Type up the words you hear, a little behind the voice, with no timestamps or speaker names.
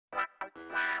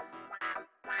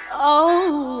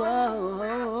Oh,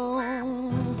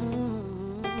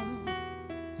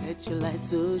 let your light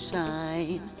so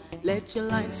shine. Let your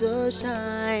light so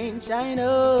shine, shine,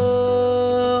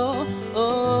 oh,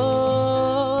 oh,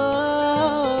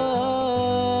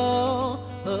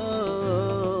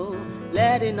 oh,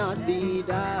 let it not be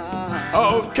dark.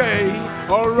 Okay,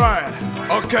 alright,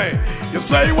 okay, you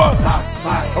say what?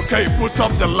 Okay, put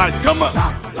up the lights, come on.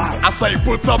 I say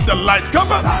put up the lights,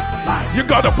 come on. You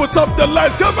gotta put up the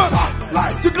lights, come on.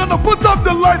 You gotta put up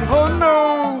the light, oh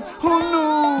no, oh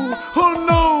no, oh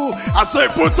no. I say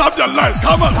put up the light,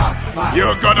 come on.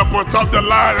 You gotta put up the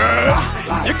light,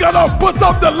 eh? You gotta put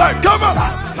up the light, come on.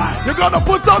 You gotta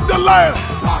put up the light.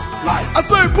 I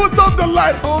say put up the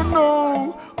light, oh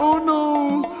no, oh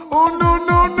no, oh no,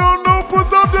 no, no, no.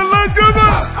 Put up the light, come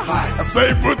on. I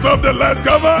say put up the light,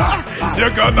 come on. You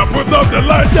gotta put up the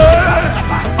light,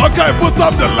 yeah. Okay, put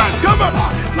up the light, come on.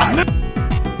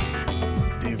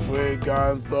 The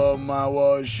fragrance of my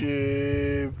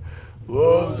worship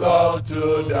goes up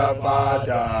to the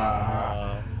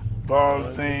Father.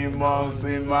 Bouncing,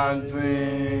 bouncing,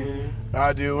 bouncing.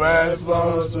 At the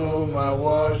response to my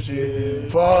worship,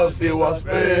 first it was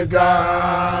pagan,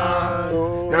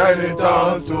 then it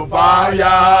turned to fire.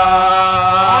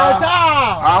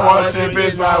 I worship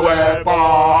is my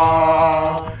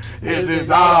weapon. It is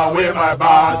how I win my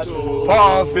battle.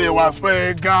 First it was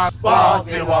pagan, first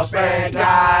it was pagan,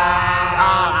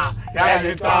 then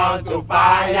it turned to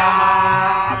fire.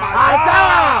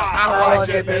 I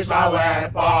worship is my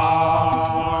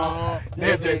weapon.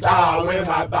 This is how I win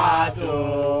my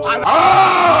battle.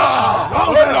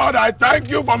 Oh Lord, I thank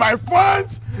you for my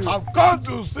friends. I've come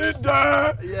to sit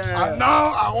there, and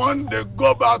now I want to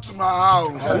go back to my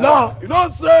house. Hello. You don't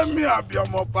say me, I be a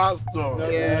pastor.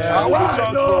 Yeah.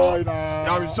 I know.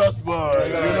 I'm a church boy.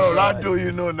 You know, Rado,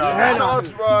 you know now. I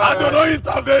don't know it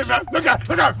today, man. Look at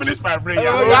finish my prayer.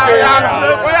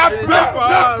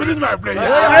 Finish my prayer.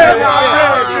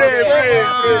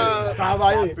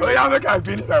 Make I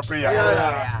finish my prayer.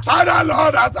 Father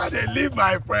Lord, as I leave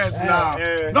my friends now,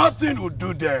 nothing will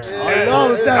do them.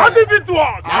 Nothing will do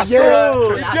us. Nothing will do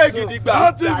you.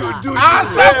 Nothing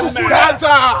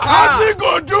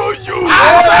will do you.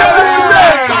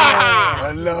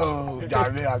 Hello,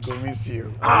 Gary, I go miss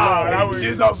you. In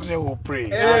Jesus' name we pray.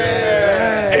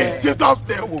 In Jesus'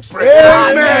 name we pray.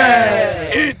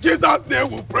 Amen. In Jesus' name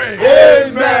we pray.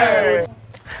 Amen.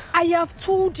 I have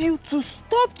told you to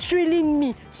stop trailing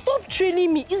me. Stop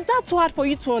trailing me. Is that too hard for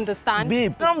you to understand?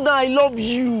 Babe, calm down. I love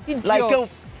you. Idiot. Like,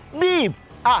 babe.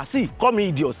 See, call me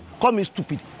idiot. Call me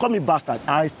stupid. Call me bastard.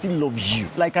 I still love you.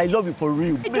 Like, I love you for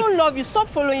real. I don't love you. Stop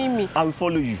following me. I will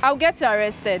follow you. I'll get you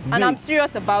arrested. Babe. And I'm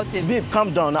serious about it. Babe,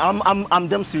 calm down. I'm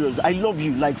damn serious. I love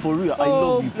you. Like, for real. I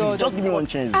love you. Please, just give me one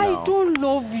chance now. I don't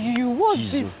love you.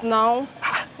 What's this now?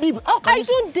 Babe, how can I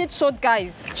don't date short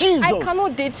guys. Jesus. I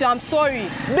cannot date you. I'm sorry.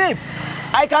 Babe,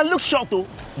 I can look short though,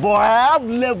 but I have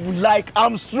level. Like,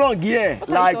 I'm strong, yeah. What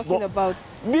like, are you talking about?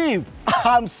 Babe,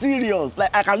 I'm serious. Like,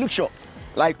 I can look short.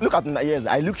 Like, look at my ears,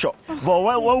 I look short. But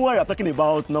when you're talking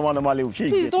about normal level,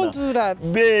 please don't do that.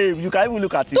 Babe, you can even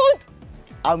look at it. Don't.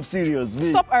 I'm serious, babe.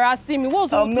 Stop harassing me.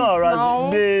 What's all this now? I'm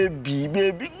not harassing.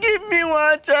 Baby, give me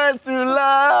one chance to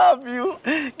love you.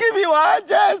 Give me one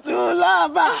chance to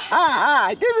love.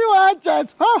 Give me one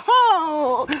chance.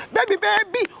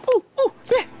 Baby. Ooh,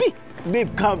 baby. Babe,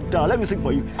 calm down. Let me sing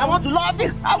for you. I want to love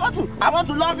you. I want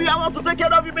to love you. I want to take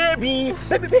care of you, baby.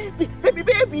 Baby.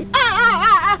 Baby,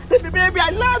 I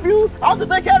love you. I want to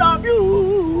take care of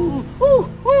you.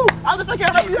 I want to take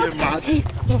care of you. You're mad.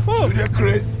 You're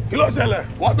crazy.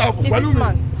 What happened? Is this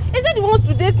man? He said he wants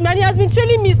to date me and he has been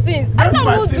trailing me since. That's what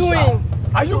my I was sister. doing.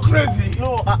 Are you crazy?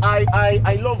 No, I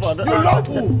love her. You love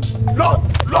who? Love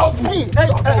who? You the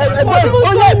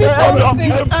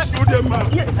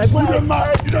man.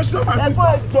 You don't tell my sister.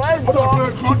 I know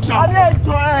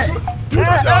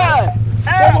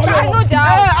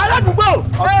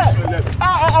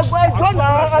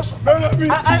that.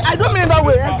 I don't mean that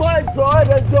way.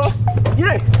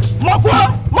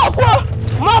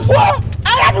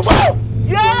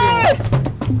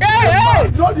 Hey!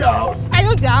 You know their house? I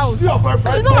know their house. See your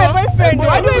boyfriend? He's not my boyfriend.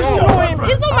 I don't even know him.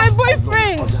 He's not my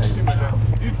boyfriend.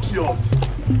 Idiots.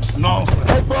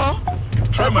 Nonsense.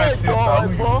 Try my sister. He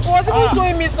was even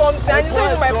showing me something and he's not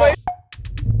even my boyfriend.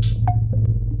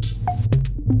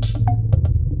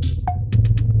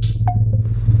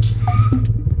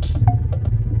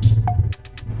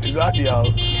 Is that the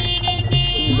house?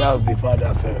 That's the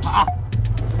father, sir.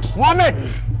 Mohammed!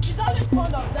 He's always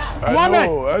fond of that.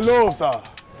 Hello, sir.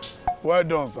 Well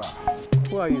done, sir.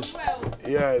 Who are you?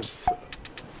 Yes.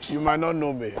 You might not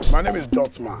know me. My name is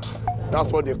Dotman.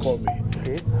 That's what they call me.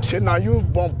 Okay. Say now you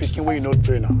born picking where you no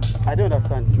trainer. I don't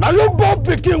understand. Now you born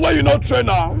picking where you no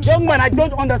trainer. Young man, I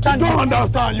don't understand. You don't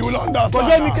understand. You will understand.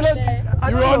 Now.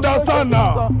 You will understand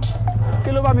now.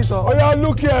 Oh yeah,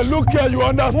 look here, you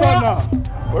understand now.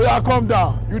 Oh yeah, come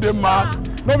down. You the mad.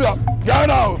 No, get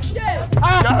out. Get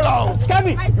out.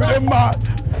 Kevin. You the mad.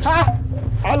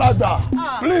 Alada,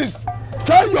 please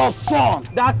tell your son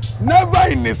that never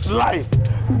in his life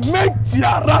make to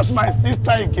harass my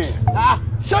sister again.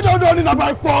 Shut down this is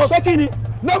my fault. Taking it.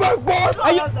 Not my fault.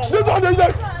 This one is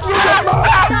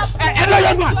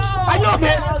young man. Are you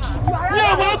okay? You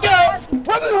okay?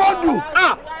 What do you want to do?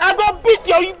 I go beat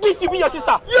you your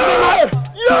sister.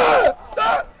 Yeah.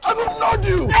 I will nod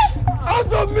you.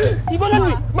 Answer me. You go let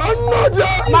me. My nod.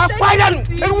 My father.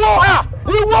 You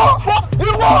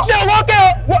okay?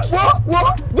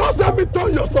 What? Don't tell me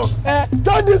turn your son.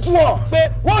 Tell this one.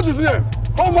 What's his name?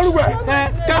 I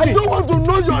don't want to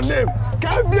know your name.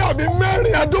 Can't be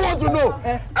married. I don't want to know.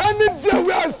 Any day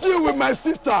where I see you with my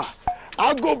sister,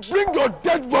 I'll go bring your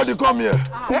dead body. Come here.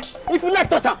 If you like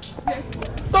touch her,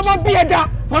 don't be a da.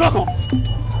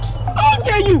 How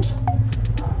dare you?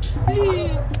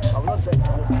 Please.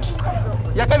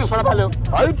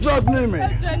 Are you threatening me?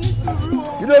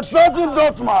 You don't threaten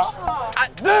Dotma.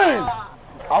 Then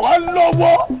I want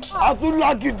lower. I too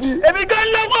lucky.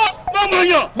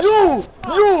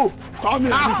 You. Come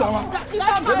here, Mr. Man.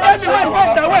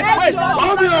 Wait.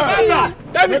 Come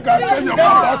here. Make I send your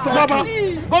father.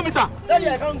 Go meet her.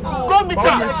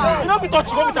 You don't be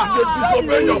touched. Go meet her. You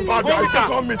disobey your father.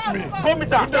 Come meet me. Go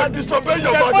meet her. You disobey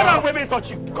your father. Women touch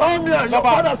you. Come here. Your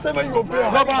father said when you obey her.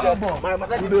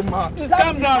 You the man.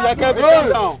 Calm down, Calm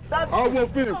down. I will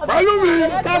feel. Follow me.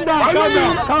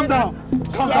 Calm down.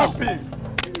 Slap me.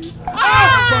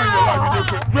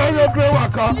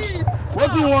 What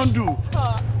do you want to do?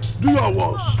 Do your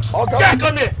worst. Okay,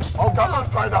 come here. Okay,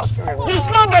 don't try that thing. You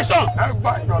slow my son.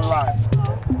 Ever in your life.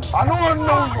 I don't want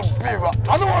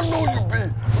to know you be.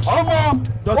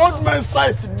 Old man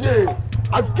size today.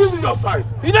 I've given you your size.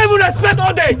 You don't even respect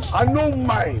old age. I know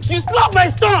mine. You slap my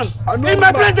son in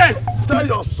my presence. Tell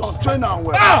your son, train and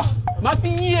well. Ma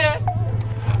fille.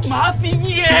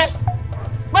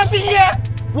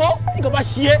 What? Think about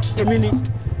shit, a minute.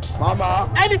 Mama.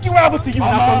 Anything will happen to you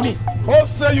now from me. Hope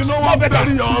say you know one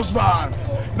bury your husband.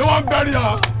 No one bury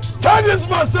her. Tell this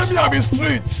man, say me I be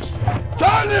street.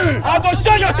 Tell him. I go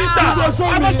show your sister. I go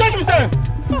show you, sir.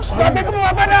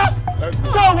 Let's go.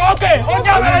 So, okay.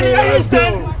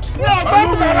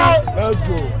 Let's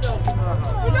go.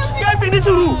 Get finish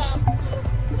the room.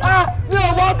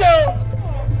 Okay.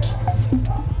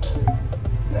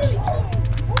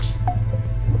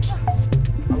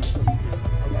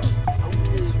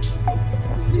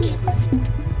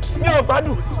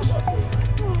 Badu.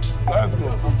 Let's go.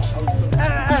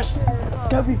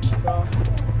 Kevin.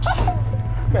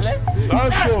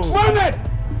 Let's go.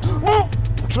 Move.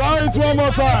 Try it one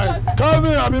more time.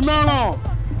 Kevin, I be man.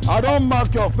 I don't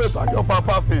mark your face like your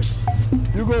papa face.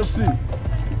 You go see.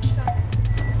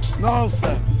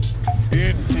 Nonsense.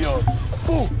 Idiot.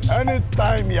 Fool.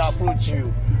 Anytime he approach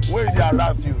you, when he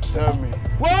harass you, tell me.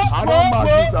 I don't mark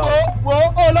this out.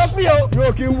 You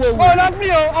okay?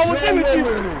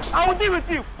 I will deal with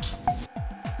you.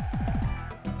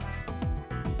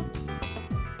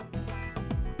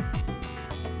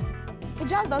 It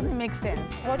just doesn't make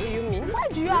sense. What do you mean? Why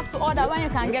do you have to order when you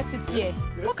can get it here?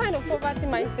 What kind of poverty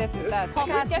mindset is that? I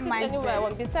can get it anywhere I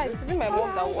want. Besides, it's even my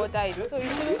mom that will order it. So you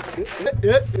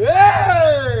shouldn't.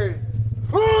 Hey!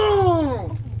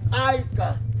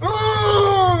 Aika!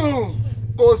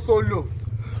 Go solo!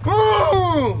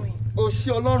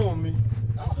 Oṣé Ọlọ́run mi.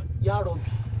 Ya Rabbi.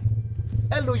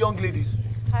 Hello, young ladies.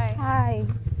 Hi.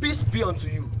 Peace be unto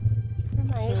you.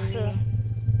 Sure.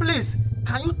 Please,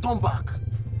 can you turn back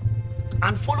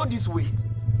and follow this way?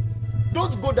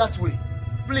 Don't go that way.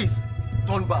 Please,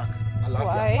 turn back.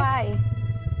 Why?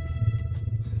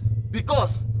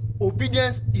 Because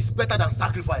obedience is better than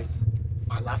sacrifice.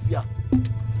 Alafia.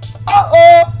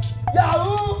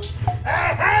 Yahoo!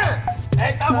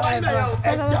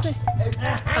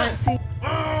 Auntie.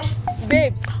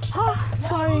 Babes.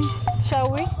 Sorry.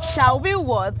 Shall we? Shall we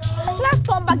what? Let's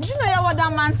turn back. Did you know what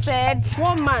that man said?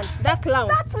 One man, that clown.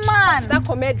 That man. That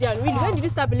comedian. Really? When did you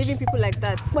start believing people like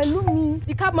that? Pelumi.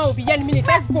 The cabman will be here in a minute.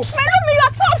 Let's go. Pelumi,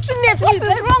 you're so obstinate. What is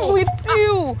wrong with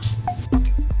you?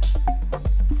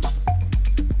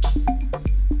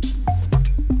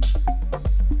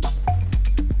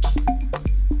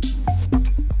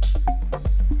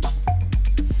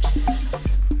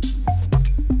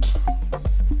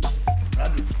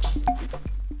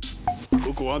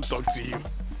 I want to talk to you.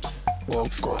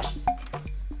 Welcome.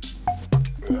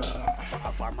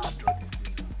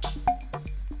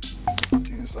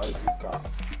 inside the car.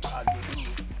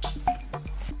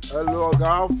 Hello, Oga,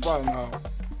 how far now?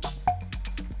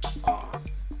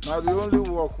 Now the only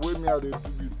work wey me I dey do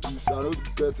with this, I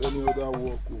don't get any other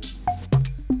work.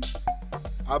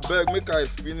 I beg, make I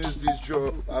finish this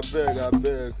job. I beg.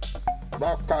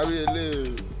 Back carry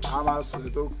ele, I'ma say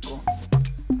don't come.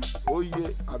 Oh yeah,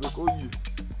 I beg oh yeah.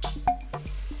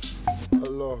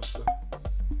 Hello, sir.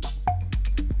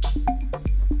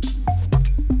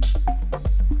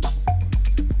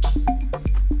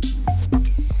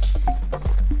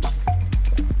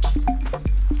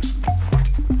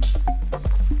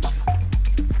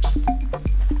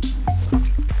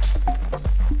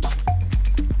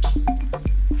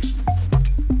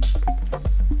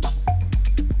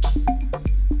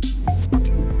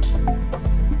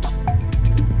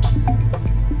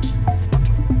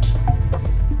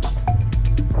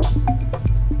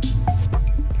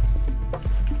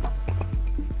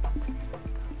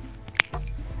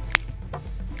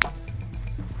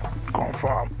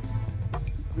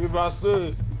 If I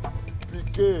say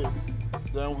PK,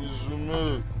 then we zoom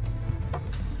in.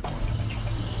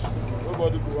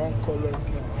 Nobody go want collect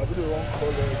now. I really want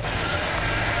collect.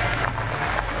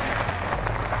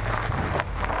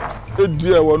 Gbé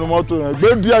díẹ̀ wọnú mọ́tò yẹn. Gbé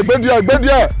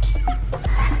díẹ̀.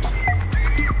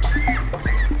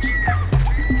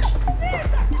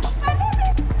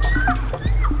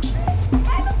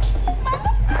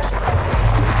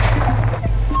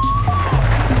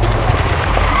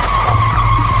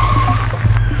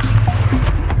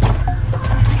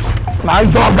 Nice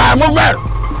job, guy. Movement.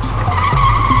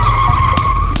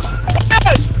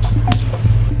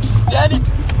 Jenny,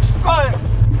 come.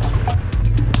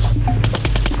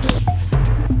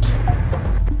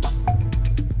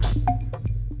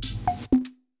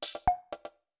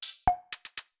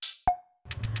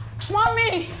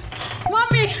 Mommy.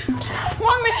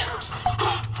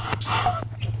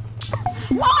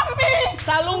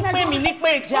 Ta ló ń pè mí ní pé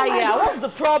ìjayà? What's the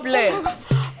problem?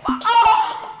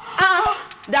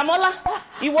 Damola,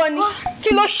 ìwọ ni. Kí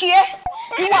ló ṣe ẹ́?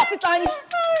 Ìwọ àti ta ni?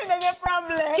 There's a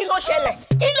problem. Kí ló ṣẹlẹ̀?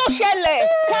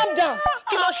 Calm down.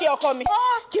 Kí ló ṣe ọkọ mi?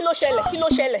 Kí ló ṣẹlẹ̀?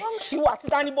 Ìwọ àti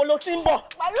ta ni bolo tí ń bọ̀?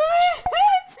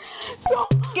 So,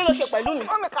 kí ló ṣe pẹ̀lú mi?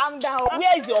 Mommy, calm down.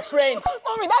 Where is your friend?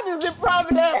 Mommy, that is the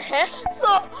problem. So,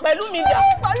 pẹ̀lú mi dà.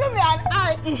 Pẹ̀lú mi and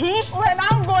I, we're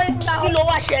now going down. Kí ló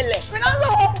wá ṣẹlẹ̀? We're not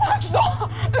going pastor.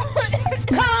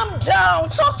 Calm down.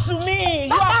 Talk to me.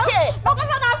 You are okay. The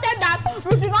person now said that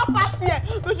we should not pass here.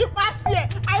 We should pass here.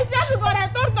 I swear to God, I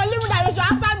told Pẹ̀lú that we should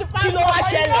answer the pastor. Kí ló wá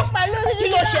ṣẹlẹ̀?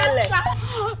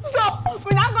 So, we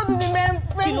now go to the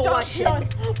main junction.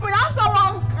 We now saw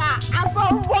one car and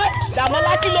some boys.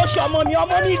 Damola, kí ló ṣe ọmọ mi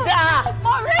dà.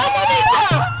 Mommy.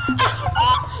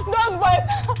 Those boys,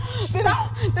 they now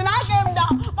came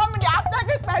down. Mommy, they have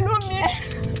taken Pẹ̀lú mi.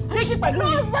 Take it Pẹ̀lú mi.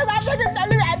 Those boys have taken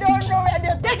Pẹ̀lú mi. I don't know where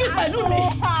they take it Pẹ̀lú mi.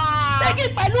 Take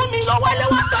it Pẹ̀lú mi. Lọ wọlé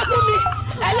wá sọ fún mi.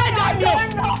 Ẹlẹ́dàá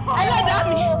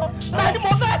mi. Báyìí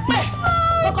mo fẹ́ pẹ́.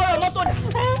 Kọ́kọ́rọ́ mọ́tò dà.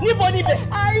 Níbo níbẹ̀?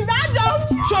 Is that just?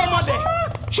 Ṣé o mọ̀ bẹ̀?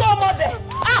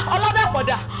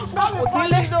 Ọlọ́dàpọ̀dà. Kò sí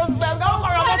ilé.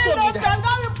 Kọ́kọ́rọ́ mọ́tò mi dà.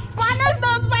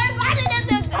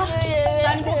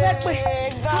 Báyìí mo fẹ́ pẹ́.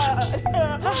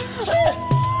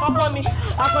 Ọkọ mi,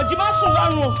 àkànjí má sùn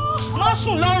lọ́rùn.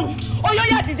 Ó yọ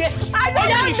yà dìde. Ó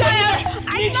yà nìṣó níbẹ̀.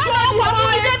 Nìṣó ọmọ mi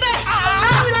débẹ̀.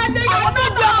 Àwọn tó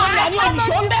gbé ọmọ rẹ̀ ní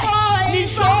oníṣó ń bẹ̀.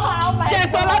 Nìṣó jẹ́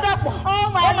ẹgbẹ́ ọlọ́dàpọ̀. Ó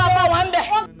máa bá wa ń bẹ̀.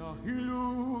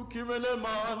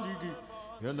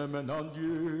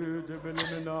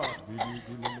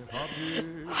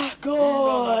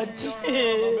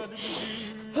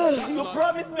 God, you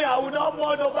promised me I would not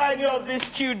mourn over any of these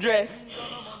children.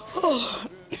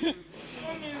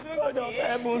 God of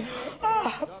heaven.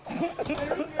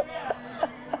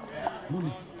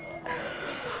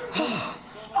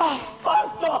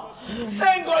 Pastor,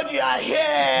 thank God you are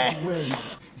here. Well,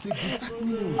 it's a discerning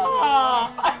news.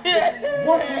 Yes.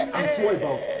 One thing I'm sure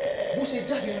about, when she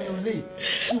died in your lane,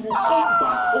 she will come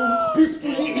back home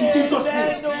peacefully in Jesus'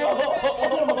 name.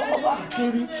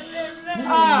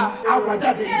 I will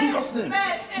die in Jesus' name.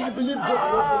 So I believe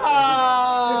God will help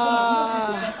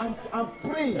you. I'm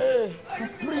praying.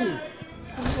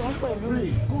 God will do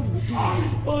it.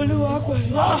 Where's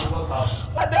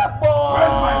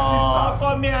my sister?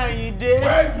 Come here, Ayinde.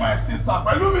 Where's my sister?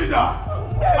 Pelumida.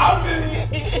 Ami.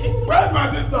 Where's my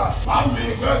sister? Ami.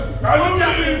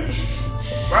 Pelumi.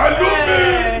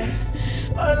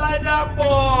 Oladapo.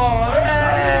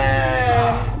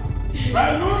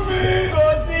 Pelumi. Kò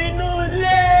sínú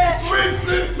ilé. Sweet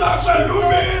sister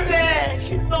Pelumi.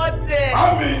 She's not there.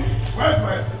 Ami. Where's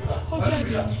my sister?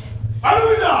 Pelumida.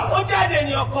 jáde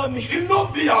ni ọkọ mi. Inú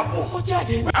bí àpò. Ó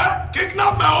jáde ni.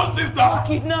 Kidnap my own sister.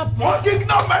 Kidnap me. Wọ́n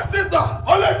kidnap my sister.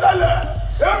 Ó lè ṣẹlẹ̀.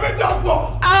 Èmi dàgbọ̀.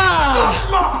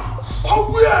 Atma. Ó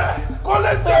wíẹ̀. Kó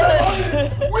lè ṣẹlẹ̀ lónìí.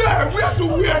 Wíẹ̀ to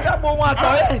wíẹ̀. Ṣàbò ohun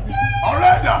àtọ̀rẹ́.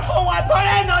 Ọ̀rẹ́ dà. Ohun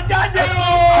àtọ̀rẹ́ náà jáde o.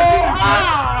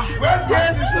 Where's my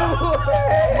sister?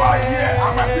 You are here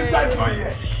and my sister is not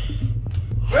here.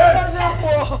 Where's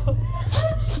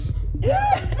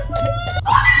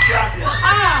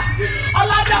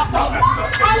Oladapo!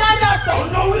 Oladapo! Oh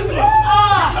no, we go.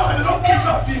 No, they don't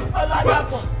kidnap you.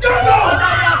 Oladapo! Get out!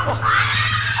 Oladapo!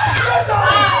 Get out!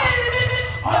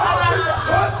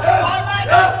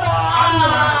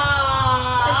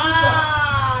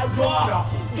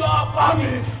 Jọ ọkọ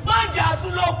mi, má jà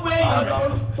tún lọ pé èèyàn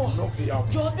lọ́rùn pọ̀.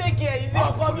 Jọ tẹ́kẹ̀ èyí tí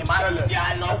ọkọ mi má tún jà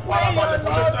lọ pé èèyàn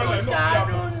lọ́rùn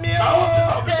ṣáájú mi ó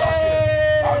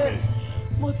bẹ́ẹ̀.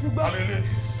 Mo ti gbọ́.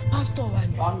 Pásítọ̀ wà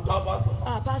ní.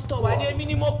 Pásítọ̀ wà ní èmi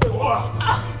ni mo pè wọ́n.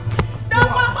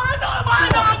 Dàpọ̀ man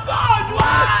of God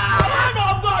wá! Man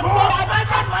of God wá!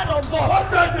 Abẹ́tẹ̀ man of God. Wọ́n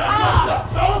tẹ̀lé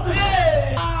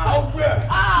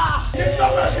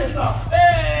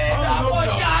Dàpọ̀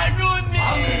ṣàánú mi.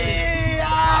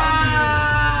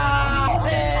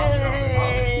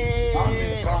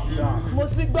 Mo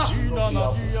ti gbọ́.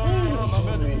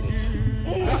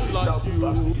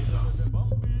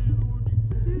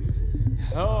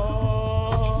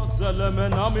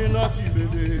 Selemenamina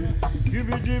kibede,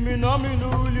 kibidimina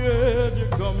minulie, de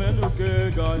kamenuke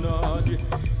ganadi.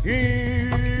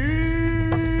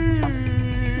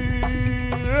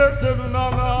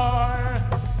 Eselunama,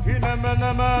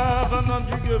 inemenema,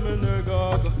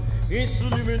 vanandigemenegaga.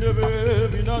 Insuliminebe,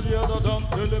 binadiada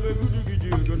dantelebe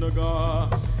gudugijugunaga.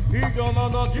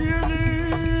 Iganana dili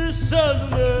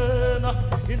selena,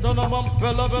 intana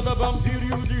mampela beda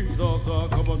vampiriu disaza,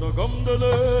 kabada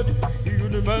gamdeledi.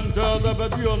 Unimenta da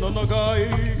bediona nagai,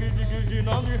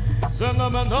 gidiginani,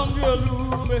 senamenandi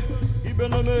elume,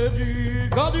 ibenemedi,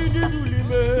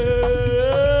 kadididulime.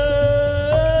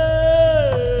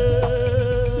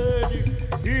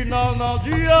 Inana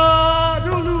dia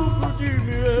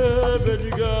dulukutimi,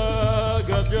 bediga,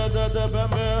 gadjada da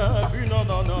beme,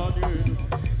 binana di.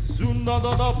 Sunda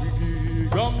da figi,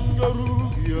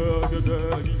 gamdarugia,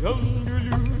 gadadi,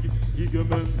 handulugi.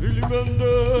 Igamen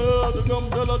bilimende de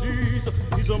gamdeladis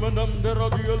isomenam de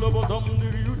radio lobotam de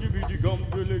yudibidi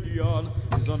gamdeledian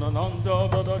izanananda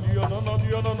badadiana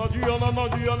nadiana nadiana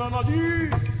nadiana nadi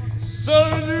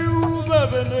Seliu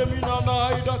bebene minana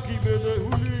ida kibele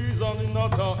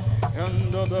hulizaninata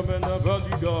enda de bene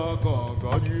badida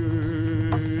kagaye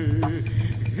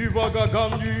Hivaga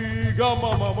gandi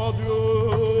gama mamadio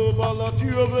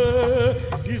balatiobe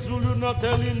izuluna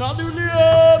telina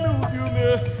dulienu dume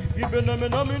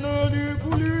Ibenemenamina di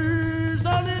police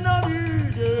alina di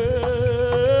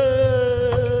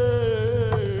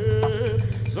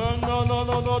Sanana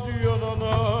na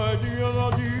diana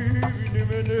di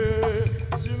vinemene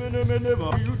simenemene va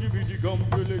yudibidi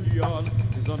gampeledian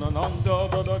Zanananda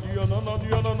da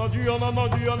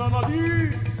diana di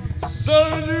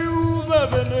Seliu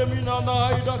bebenemina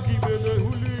naida kibele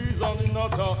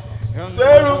hulizaninata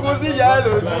Seru kusi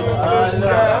yalo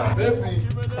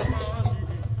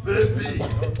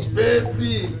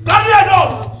Baby. Turn it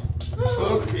up!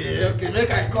 Okay,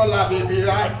 make I call her baby.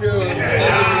 Ado.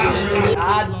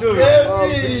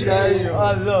 baby.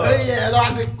 Oh yeah,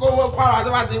 that's a cool power.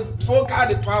 That's a poker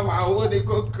the power. Owó ni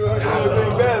kókó.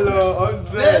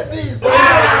 Baby.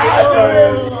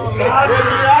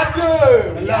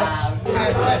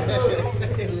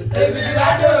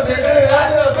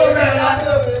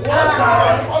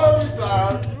 Follow me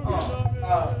down.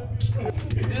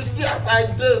 You see as I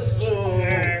do so.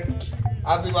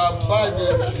 I be my buy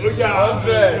baby. Look at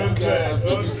 100. That's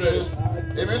what you say.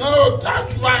 If you don't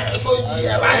touch my so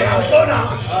yeah, by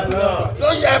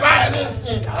so yeah, by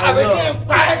listening. I begin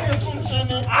buying to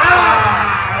Chini. I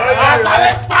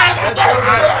started buying to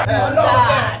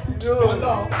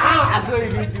No. That's what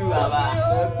you do, Baba.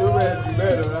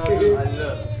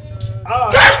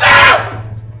 Get down!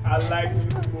 I like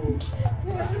this move.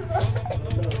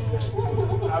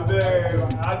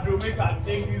 I do make I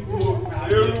take this move.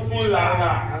 Beautiful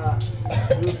Lara.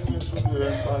 This thing to the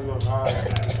enter your heart.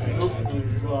 You know if you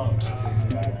do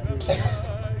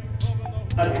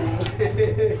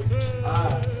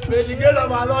May the grace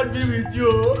of our Lord be with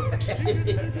you.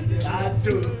 I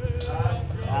do.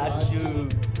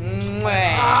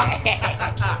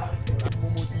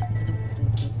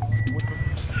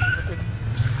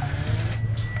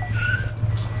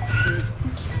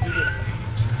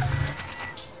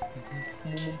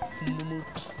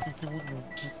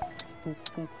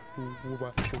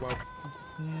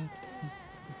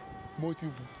 mo ti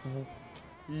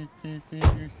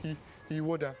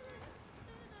ìwọ́dà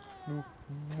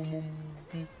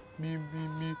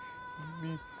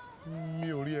mi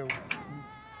ò rí ẹ o.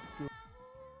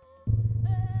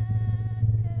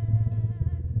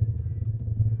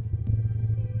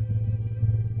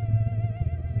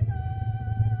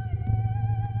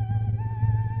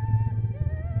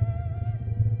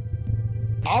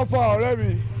 Alpha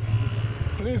ọ̀rẹ́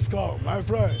please come, my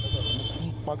friend.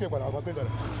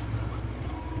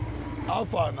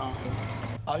 Alpha now,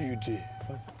 how you dey?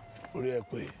 Orí ẹ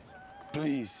pé,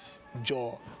 please,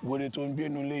 jọ, wèrè tó ń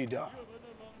gbénu lé ìdá.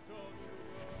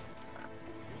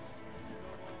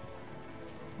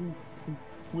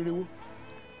 Wèrè wo?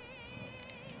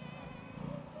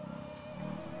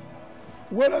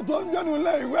 Wèrè tó ń gbénu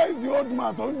lé, where is the old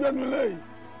man tó ń gbénu lé?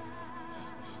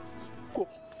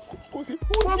 Kò sí.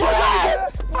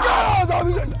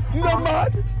 You don't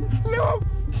mad? No.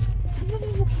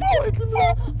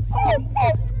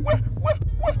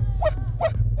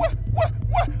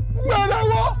 Where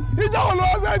wo? Ìjà wo ló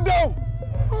ṣe dùn?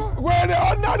 Where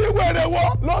ordinary where wo?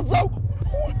 Lọ sọ.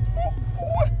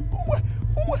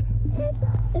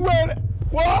 Where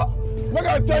what? Make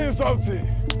I tell you something.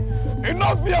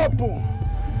 Enough happen.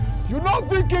 You not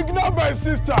be kidnapped my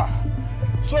sister.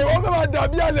 So you want to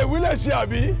dabi ale wile she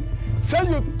abi? Say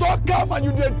you talk am and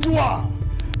you dey do am.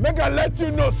 Make I let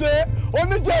you know say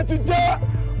onije ti je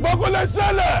gbogbo le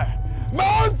ṣẹlẹ̀. My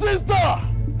own sister.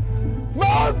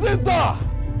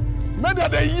 Make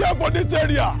that dey hear for this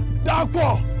area.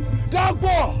 Dàpọ̀.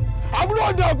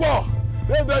 Àbúrò Dàpọ̀.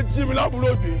 They be jí mi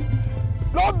lábúrò bí.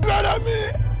 Lọ bẹ̀rẹ̀ mi.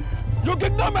 You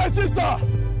kidnap my sister.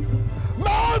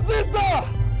 My own sister.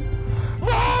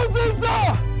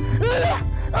 Yeah.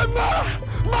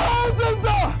 My own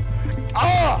sister.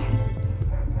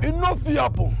 Enough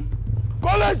happen.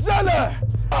 Kò lè ṣẹlẹ̀.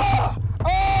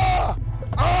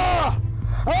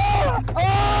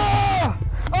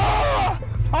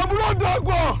 Àbúrò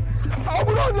Dàpọ̀.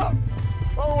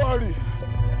 Don't worry.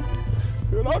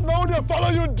 You don't know they follow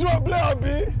you drop play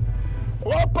abi.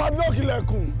 What padlock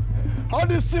ilẹ̀kùn? All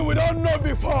this thing we don't know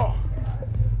before.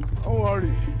 Don't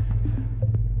worry.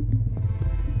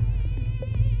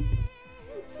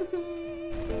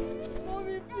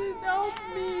 Mommy, please help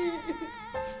me.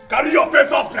 Carry your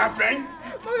face up, my friend.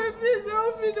 Mommy, please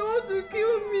help me. They want to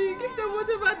kill me. Give them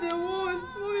whatever they want.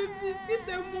 Mommy, please give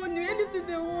them money, anything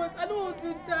they want. I don't want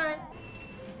to die.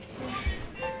 Mommy,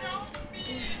 please help me.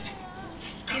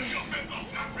 Carry your face up,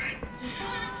 my friend.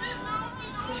 Mommy, please help me.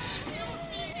 They want to kill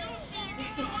me.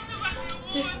 Give them whatever they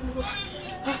want. Mommy,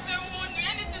 please give them money,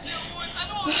 anything they want. I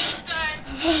don't want to die.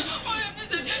 Mommy,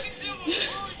 please, I'm begging them of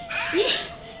food.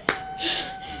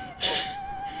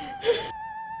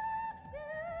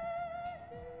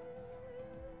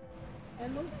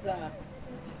 Hello, sir.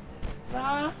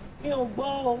 Sir, mi ò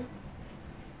gbọ́ o.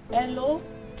 Hello.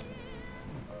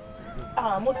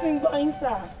 Mo ti ń gbọ́ yín,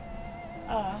 sir.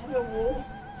 Ẹ wò ó.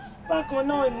 Bákan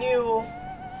náà ni o.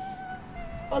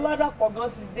 Ọládàpọ̀ gan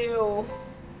ti dé o.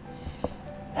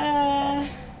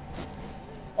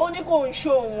 Ó ní kò ń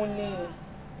ṣó òun ni.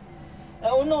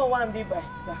 Òun náà wà ń bí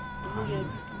bàbá.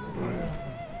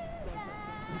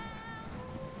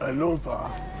 Hello, sir.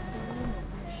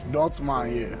 Dotman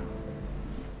here.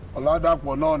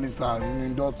 Oladapo náà ni sir,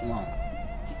 mi Dotman.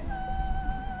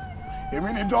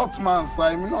 Èmi ni Dotman sir,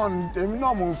 èmi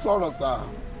náà mo ń sọ̀rọ̀ sir.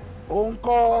 Òun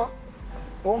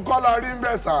kọ́ la rí ń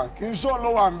bẹ̀ sir, kì í ṣó ló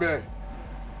wà ń bẹ̀.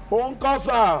 Òun kọ́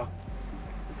sir.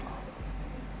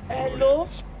 Hello,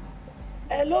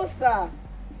 sir.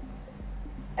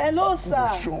 Hello, sir.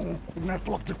 Show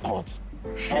network the court.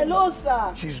 Hello,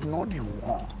 sir. She's not the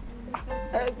one.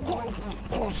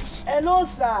 Hello,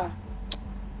 sir.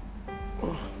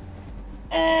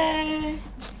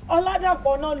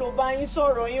 Oladapo náà ló bá yín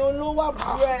sọ̀rọ̀ yín ló wà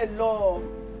búrò ẹ̀ lọ.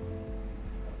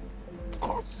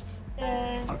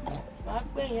 Màá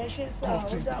pè yẹn ṣe sá ó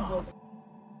dàbọ̀ sí.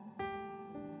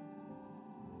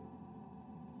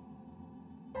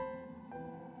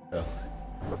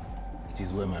 It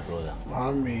is well, my brother.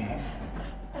 Mommy,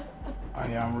 I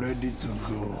am ready to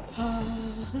go.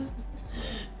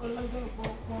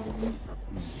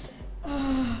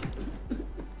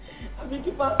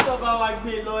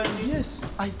 Yes,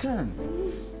 I can.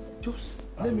 Just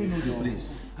let me know the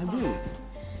place. I will.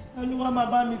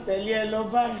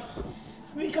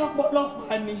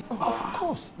 Of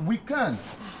course, we can.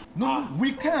 No,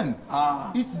 we can.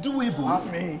 It's doable.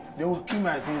 Mommy, they will kill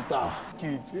my sister.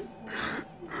 Kids.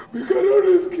 We cannot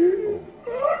risk it.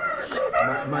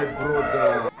 My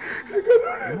brother.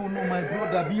 No, my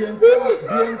brother. Be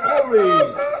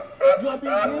encouraged. You have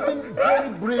been behaving very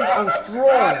brave and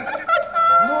strong.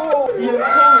 No, be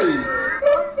encouraged.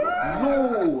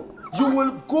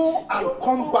 go and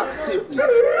come back safely.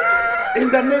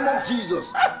 In the name of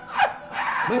Jesus.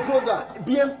 My brother,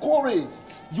 be encouraged.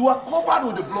 You are covered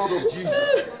with the blood of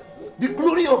Jesus. The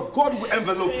glory of God will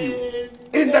envelop you.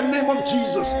 In the name of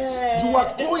Jesus. You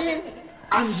are going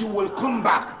and you will come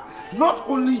back. Not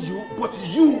only you, but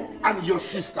you and your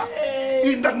sister.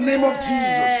 In the name of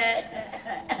Jesus.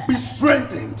 Be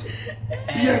strengthened.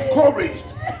 Be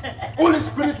encouraged. Holy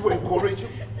Spirit will encourage you.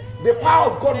 The power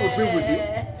of God will be with you.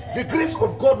 The grace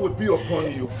of God will be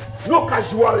upon you. No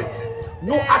casualty,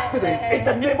 no accident. In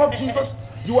the name of Jesus,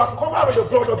 you are covered with the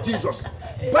blood of Jesus.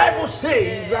 Bible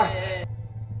says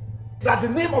that the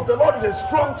name of the Lord is a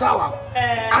strong tower,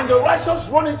 and the righteous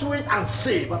run into it and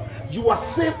save. You are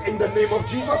saved in the name of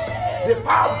Jesus. The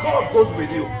power of God goes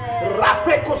with you.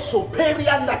 Rapeko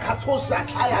soperia nakatosa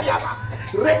kayagaba.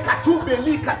 Rekatu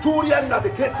beli katuria na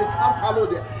dekete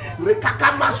sampalode.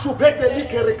 Rekakama supede like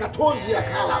rekatozia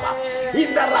kalaba.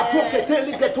 In the rapoke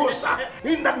teliketosa.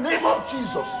 In the name of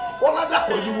Jesus.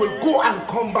 Oladapo, you will go and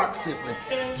come back safely.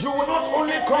 You will not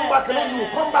only come back alone, you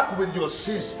will come back with your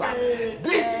sister.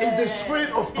 This is the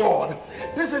Spirit of God.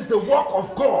 This is the work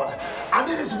of God. And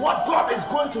this is what God is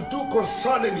going to do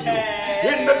concerning you.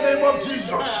 In the name of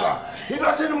Jesus. It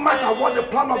doesn't matter what the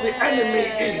plan of the enemy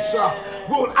is.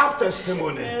 We will have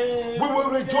testimony. We will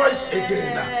rejoice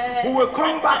again. We will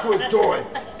come back with joy.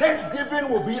 Thanksgiving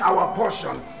will be our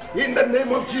portion. In the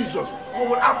name of Jesus. We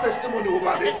will have testimony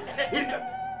over this.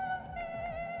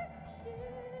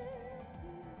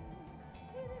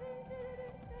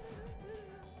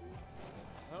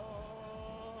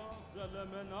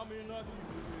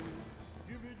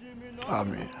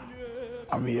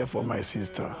 I'm here for my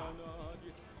sister.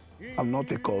 I'm not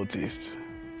a cultist.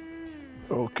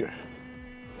 Okay.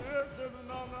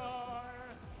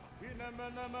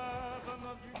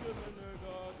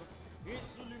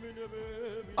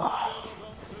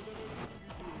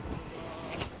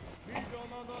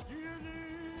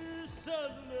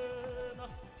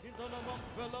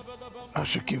 I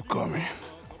should keep coming.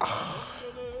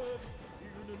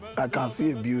 I can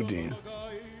see a building.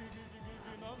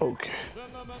 Okay.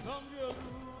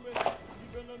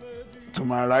 To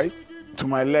my right, to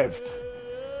my left.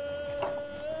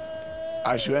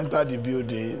 I should enter the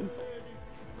building.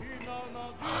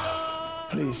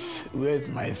 Please, where's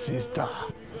my sister?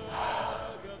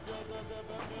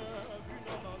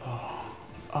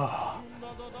 Oh.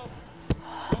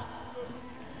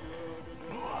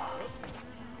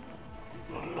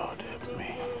 Lord help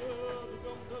me.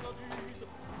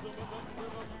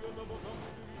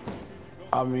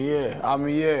 I'm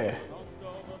here.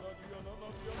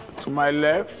 To my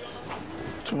left,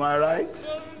 to my right,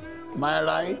 my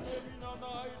right.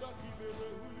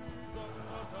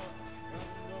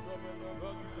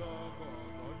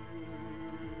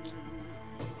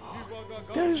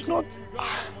 There is not.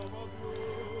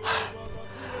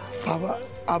 Papa,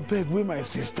 I beg with my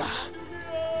sister.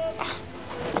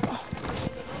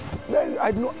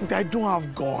 I don't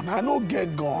have gun. I don't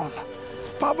get gun.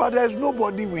 Papa, there's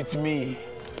nobody with me.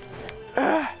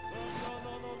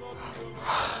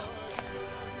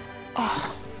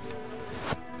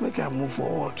 Make I move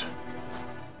forward.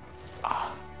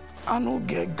 I don't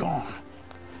get gun.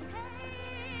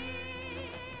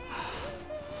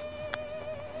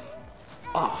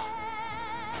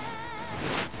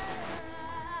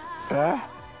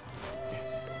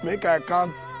 Make I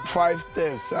count 5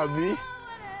 steps, Abi.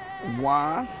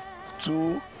 1,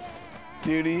 2,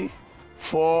 3,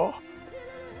 4,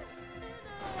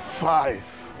 5.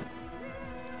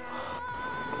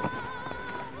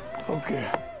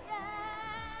 Okay.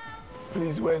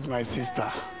 Please, where's my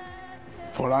sister?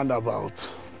 For roundabout.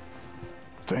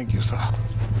 Thank you, sir.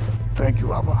 Thank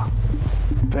you, Abba.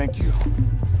 Thank you.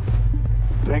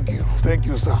 Thank you. Thank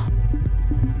you, sir.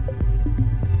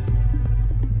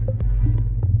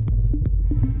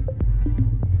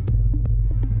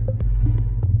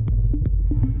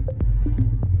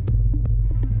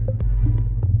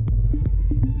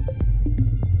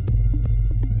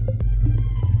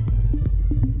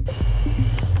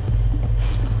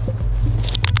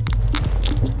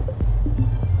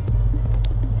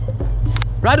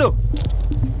 Rado!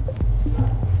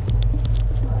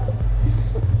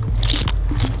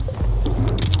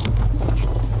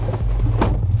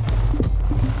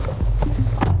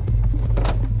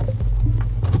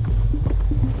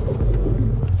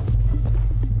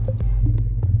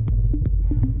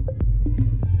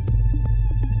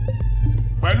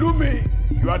 Malumi,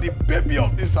 you are the baby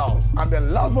of this house and the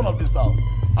last one of this house.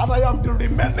 And I am the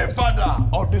remaining father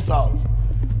of this house.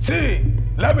 See,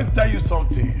 let me tell you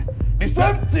something. The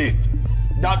same teeth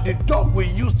that the dog will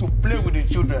use to play with the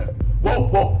children. Whoa,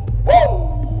 whoa,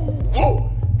 whoa,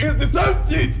 whoa.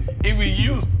 teeth he will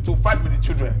use to fight with the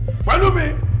children. Follow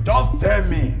me. Just tell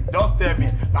me.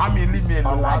 Mommy, leave me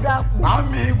alone.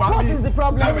 Mommy. What is the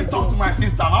problem? Let me talk to my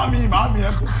sister. Mommy.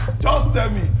 Just tell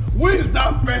me, who is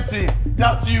that person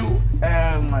that you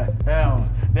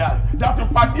that you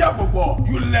party abobo,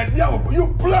 you let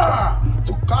you plan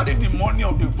to carry the money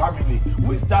of the family?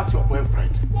 Who is that your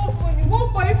boyfriend? What money?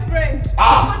 What boyfriend? What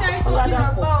are you talking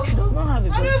about? She does not have a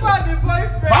boyfriend. I don't have a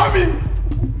boyfriend. Mommy!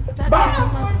 I don't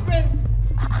have a boyfriend.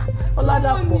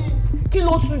 Oladapo, kí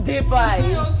ló tún dé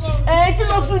báyìí? Kí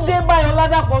ló tún dé báyìí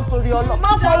Oladapo torí Ọlọ́run? Má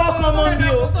fọwọ́ kan mọ́ mi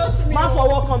o. Má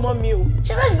fọwọ́ kan mọ́ mi o.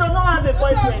 She said she does not have a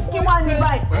boyfriend. Kí wá ní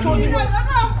báyìí? Show me. I don't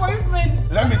have a boyfriend.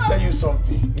 Let me tell you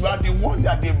something. You are the one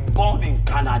that they born in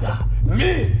Canada.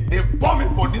 Me, they born me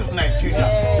for this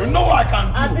Nigeria. You know what I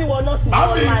can do?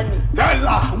 Mommy, tell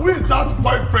her, who is that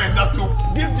boyfriend that will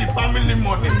give the family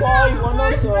money? Boy, you are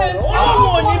not sorry.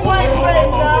 Oh,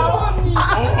 boyfriend now.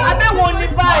 I don't want to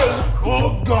buy.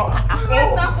 Oh God.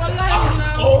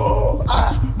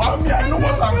 Mommy, I know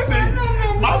what I'm saying.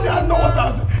 Mommy, I know what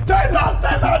I'm saying. Tell her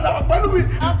now. By the way,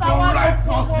 from right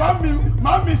source.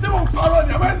 Mommy, say one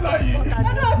parody. Am I lying?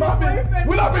 Mommy,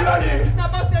 will I be lying?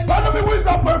 By the way, who is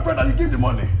that boyfriend that you give the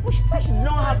money? Well, she said she don't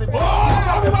have a boyfriend. Oh,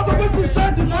 Mommy, what's the way she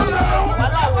said the money now?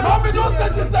 Mommy, don't say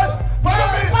she said.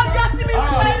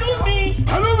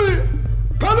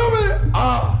 Follow me.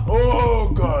 Oh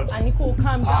God. Aniko,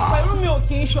 calm down.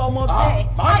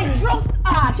 I trust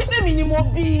her. She pay me ni mo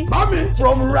bi. Mommy,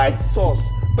 from right source.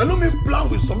 Pelumi plan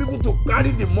with some people to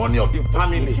carry the money of the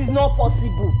family. It is not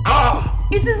possible.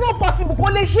 It is not possible. Kò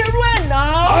lè ṣerú ẹ̀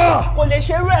now. Kò lè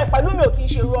ṣerú ẹ̀. Pelumi ò kì í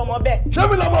ṣerú ọmọ bẹ́ẹ̀. Ṣé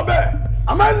mi lọmọ bẹ́ẹ̀?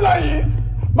 Am I lying?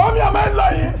 Mommy, am I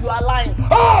lying? You are lying.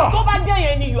 Tó bá jẹ́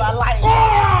yẹn ni you are lying. You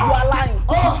are lying.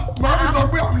 Mommy sọ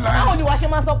pé I'm lying. Báwo ni wàá ṣe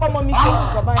máa sọ pé ọmọ mi ṣe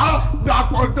nǹkan báyìí?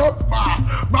 Dàpọ̀ dọ́tà.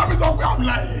 Mommy sọ pé I'm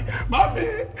lying. Mommy,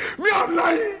 I'm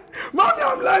lying. Mommy,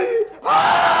 I'm lying.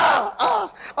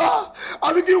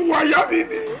 Àbí kí n wọ àyà mi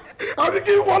ni. Àbí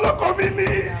kí n wọ ọlọ́kọ mi ni.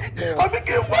 Àbí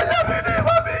kí n wọ àyà mi ni.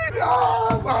 Mommy,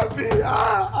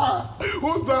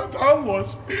 who said how much?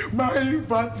 My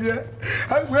infant here.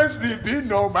 I went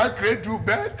sleeping on my cradle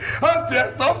bed. And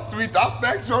tears of sweet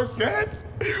affection shed.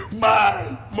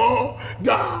 My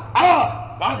mother.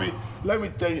 Mommy, let me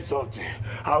tell you something.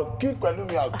 I'll kill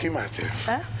Pelumi, I'll kill myself.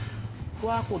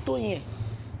 Wà kò tó yẹn.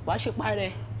 Wàá ṣe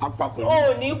parẹ́. Apapọ̀.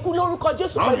 O ní kú lórúkọ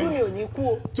Jésù Pelumi ò ní kú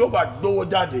o. Tí ó bá gbówó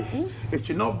jáde, if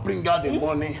you not bring out the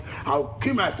money, I'll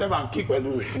kill myself and kill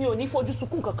Pelumi. Mi ò ní fojú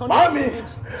sunkún kankan. Mommy!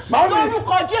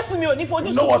 Lórúkọ Jésù mi ò ní fojú sunkún.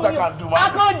 You know what I can do, Mommy?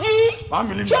 Akànjí!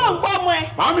 Mommy, leave me Ṣé o ń alone. gbọ́ ọmọ ẹ?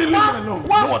 Mommy, leave me alone. You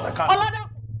know what I can do.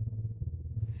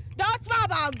 Don't smile,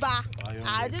 Bamba.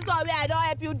 This one where I don't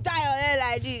help you die your head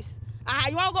like this.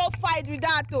 You want to go fight with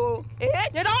that, oh?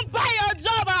 You don't buy your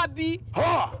job, Abi.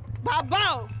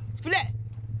 Baba, flip.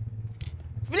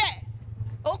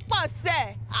 Oh,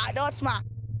 say, don't smile.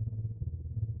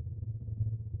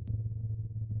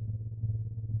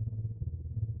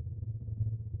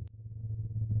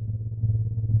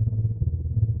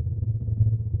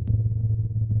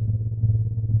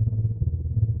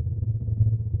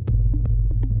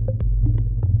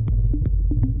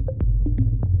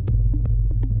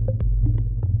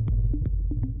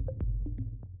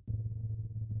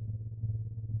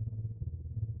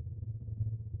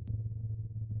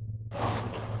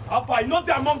 Alpha, you know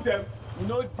they among them? You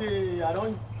know they, I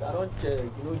don't check,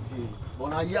 you know they. But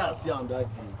now yeah, I see on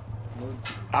that day. You know they.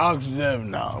 Ask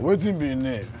them now, what's in be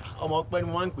name? I'm up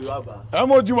when one pay Abba.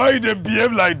 Emoji, why they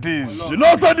behave like this? You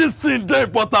know that this thing is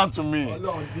important to me.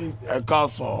 A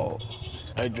castle,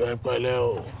 a joy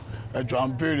peleo. Ẹjọ́ à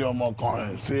ń béèrè ọmọ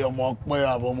kan ṣé ọmọ pẹ́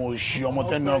àbọ̀ ọmọ òṣì ọmọ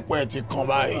tẹ́ni ọpẹ́ ti kan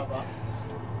báyìí.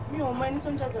 Mi ò mọ ẹni tó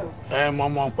ń jẹ́ bẹ́ẹ̀ o. Mọ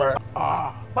ọmọ pẹ́.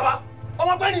 Baba,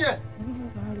 ọmọ pẹ́ nìyẹn.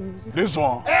 This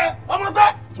one. Ọmọ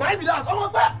pẹ́. Why be that?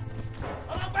 Ọmọ pẹ́.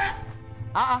 Ọmọ pẹ́.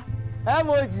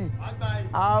 Emoji.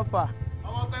 Alpha.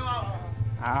 Ọmọ pẹ́ wà.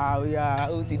 Oya,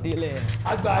 ó ti délẹ̀.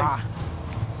 Agba.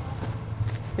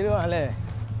 Kí ló wà lẹ̀?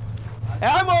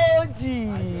 Emoji.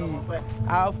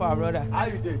 Alpha, brother. How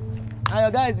you dey? How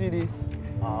your guys with this?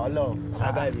 Hello.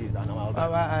 Agba is another.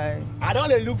 Bye. I don't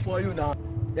look for you now.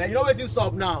 Yeah, you know wetin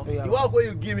up now. Yeah. The work wey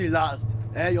you give me last.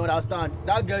 You understand?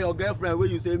 That girl, your girlfriend, where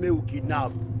you say me will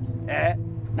kidnap.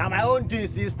 Now my own thing,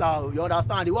 sister. You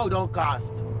understand? The work don't cast.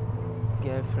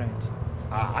 Girlfriend.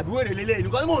 I be waiting lele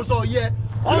because mo so here.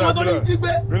 Ọmọ tó ní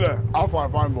jígbé. Really? How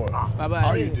fine boy? Baba.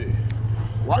 How you dey?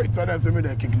 Why you tell them say me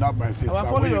they kidnap my sister?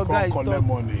 Why you come collect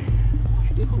money?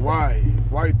 Why?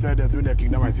 Why you tell them say me they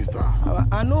kidnap my sister?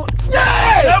 I know. Stay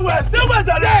where,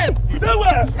 Jare! Stay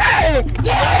where! I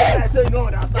say no,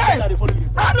 understand. They follow you.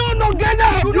 I don't know, get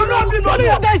out! You don't be What do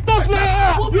you guys talk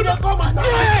now? You don't come and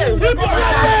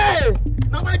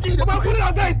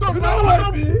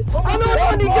I don't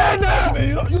know the guy now.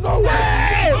 You know what?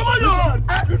 Come on,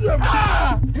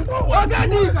 You know what?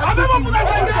 Organic. I'm never put that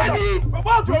Organic.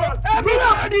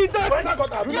 Everybody talk.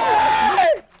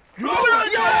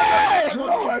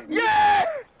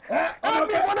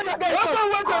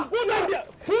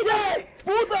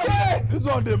 This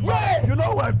one the man. You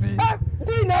know what, B? I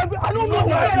don't know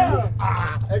why.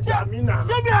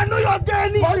 I know you're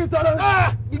getting. Why you tell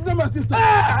us? Ignore my sister.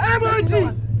 Emoji,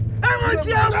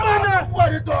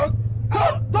 What you talk?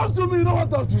 Talk to me. You know what?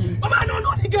 Talk to me. Mama, I don't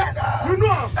know the guy now. You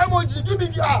know. Emoji, give me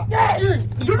the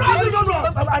You know.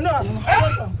 I know.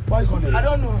 Why you gonna? I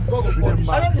don't know. Go punish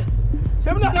you. I don't know.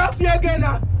 She's not fear again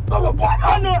now. Go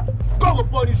punish you. Go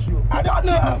punish you. I don't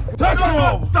know. Take him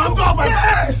up. Stand up, my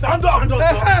man. Stand up.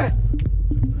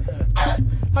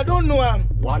 I don't know him.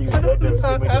 Why you tell them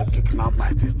say me they kidnap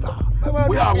my sister?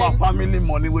 We are our family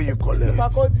money where you collect. If I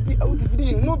call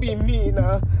it no be me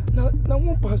now. Now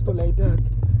one pastor like that.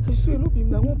 I swear no be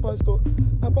me. Now one pastor.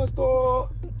 Now pastor.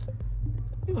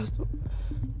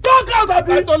 Talk out that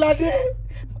pastor Lade.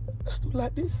 Pastor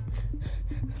Lade.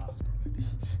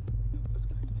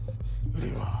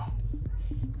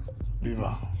 Leave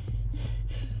her.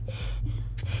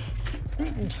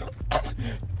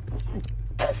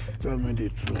 Tell me the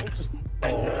truth.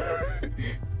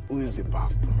 Who is the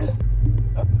pastor?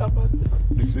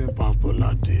 The same pastor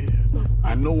Lade.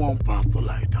 I know one pastor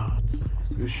like that.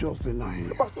 You sure say not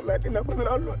him? Pastor Lade.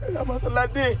 Pastor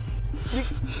Lade.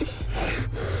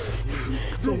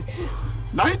 So,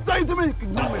 now you tell me you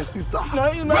kidnap my sister.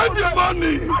 Where the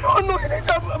money? I don't know.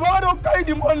 I don't carry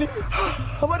the money.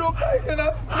 I don't carry the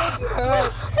money. I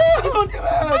don't give it.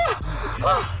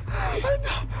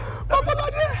 Pastor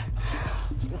Lade.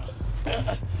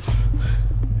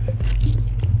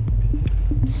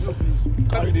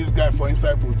 Carry this guy for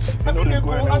inside boots. I know they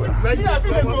go anywhere.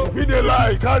 If he dey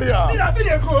lie, carry her.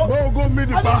 No, go meet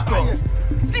the pastor.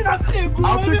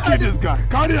 I'll take kill this guy.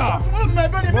 Carry her.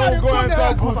 No, go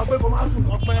inside boots. Open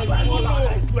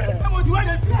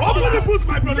the boot,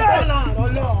 my brother.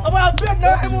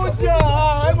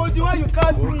 Emoji, why you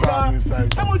can't see that?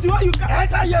 Emoji, why you can't?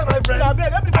 Enter here, my friend.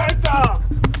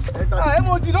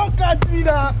 Emoji, don't cast me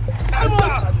now.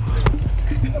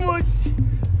 Emoji.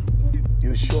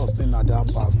 You sure say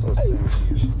that pastor send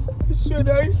you? You sure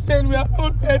that he send me? I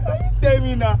don't know. He send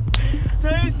me now.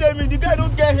 Now he send me. The guy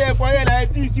don't get here for here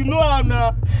like this. You know him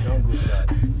now. Don't go there.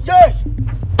 Yeah.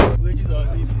 Wages are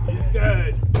see this. He's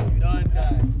dead. You don't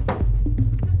die.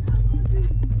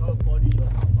 Don't punish your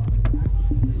papa.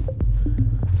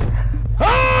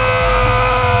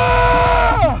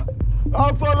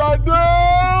 That's all I do.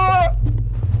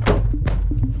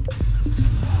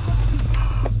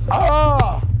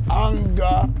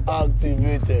 Anger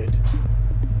activated.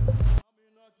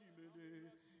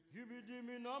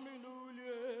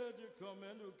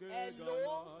 Hello?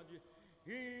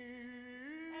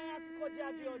 Kọjá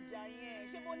bí ọjà yẹn.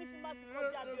 Ṣé mo ní kí n má ti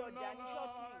kọjá bí ọjà ní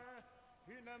ṣọ́ọ̀kì?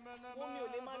 Mo mi ò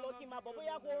lè máa lọ kí n máa bọ̀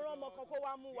bóyá kó rán ọmọ kan kó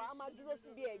wá mú wa. A máa dúró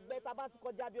síbi ẹ̀gbẹ́ tá a bá ti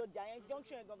kọjá bí ọjà yẹn.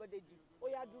 Junction yẹn gangan dèjì. Ó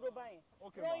yá dúró báyẹn.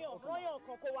 Rọ́yàn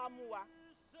kan kó wá mú wa.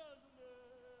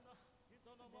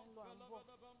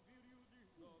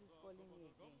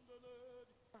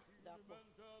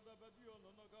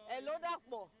 Hello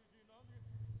Dàpọ̀.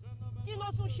 Kí ló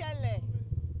tún ṣẹlẹ̀?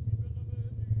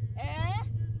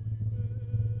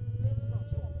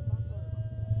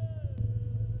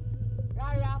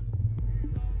 Rárá.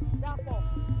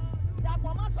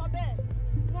 Dàpọ̀ má sọ bẹ́ẹ̀.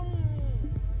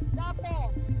 Dàpọ̀.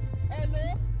 Hello.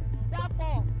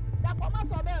 Dàpọ̀ má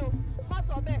sọ bẹ́ẹ̀ o. Má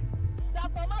sọ bẹ́ẹ̀.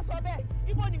 Dàpọ̀ má sọ bẹ́ẹ̀.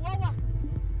 Ibo ni wọ́n wà?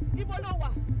 Ibo ló wà?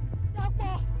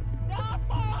 Dàpọ̀.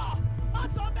 Má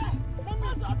sọ bẹ́ẹ̀. Mo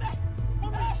má sọ bẹ́ẹ̀.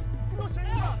 Kí ló ṣe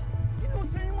yín wá? Kí ló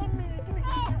ṣe yín mọ́mí? Kí ni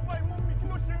kí ṣe wá mọ́mí? Kí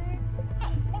ló ṣe yín?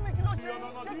 Mọ́mí kí ló ṣe yín?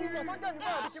 Ṣé kí n sọ sọ́jà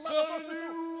nípa àti kí n máa lọ sọ́tún?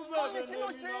 Mọ́mí kí ló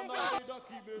ṣe yín?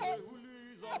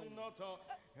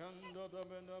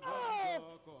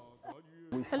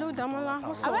 Hello, Damola.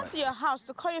 What's up? I went to your house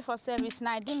to call you for service and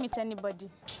I didn't meet anybody.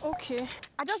 Okay.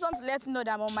 I just want to let you know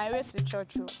that I'm on my way to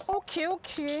church. Okay.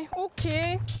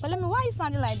 But let me, why are you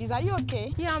sounding like this? Are you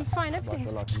okay? Yeah, I'm fine.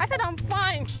 Everything's... I said I'm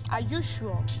fine. Are you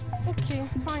sure? Okay,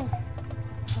 fine.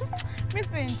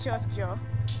 Meet me in church, Joe.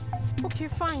 Okay,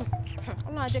 fine.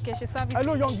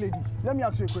 Hello, young lady. Let me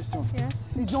ask you a question. Yes?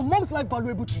 Is your mom's life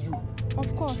valuable to you?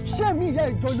 Of course. Share me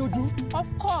here, Joloju. Of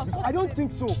course. I don't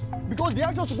think so. Because they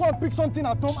asked us to go and pick something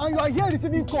at home and you are here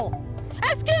receiving call.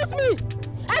 Excuse me!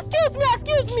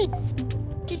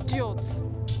 Idiot.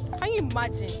 Can you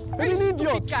imagine? Very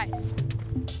stupid guy.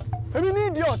 An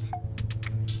idiot.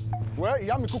 Well,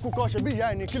 ìyá mi kúkú kọ́ ṣe bí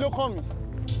ìyá ẹni kí ló kàn mí.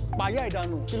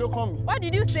 What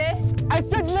did you say? I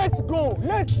said let's go.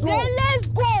 Let's go. Then let's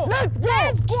go. Let's go.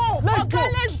 Let's go. Let's Okay,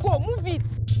 go. let's go. Move it.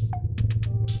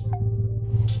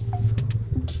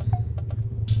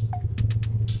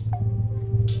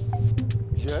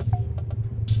 Yes?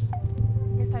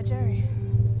 Mr. Jerry.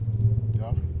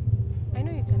 Yeah? I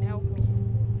know you can help me.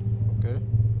 Okay.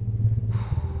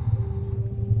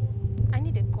 I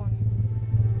need a gun.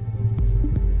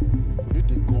 You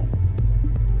need a gun.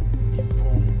 A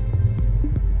bomb.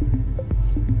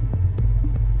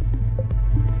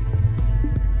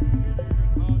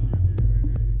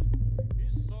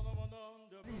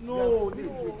 No, this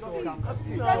is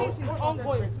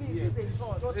ongoing.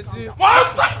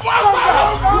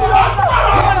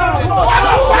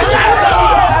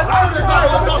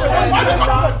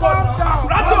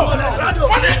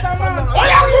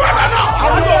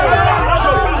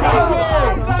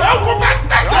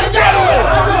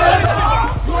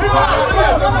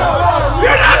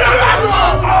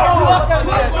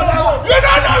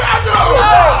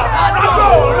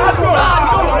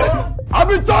 I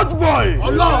be church boy.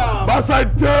 But I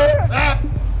tell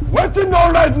waiting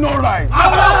no right. I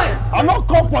not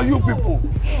come for you people.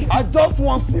 I just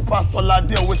want to see Pastor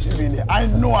Lade waiting really. I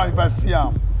know if I see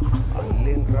him.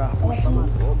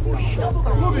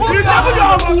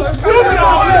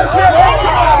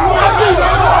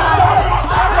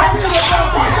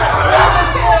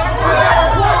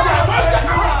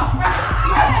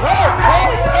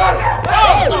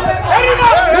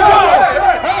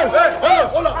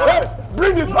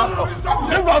 Bring this pastor.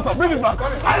 Bring this pastor.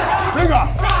 Bring her.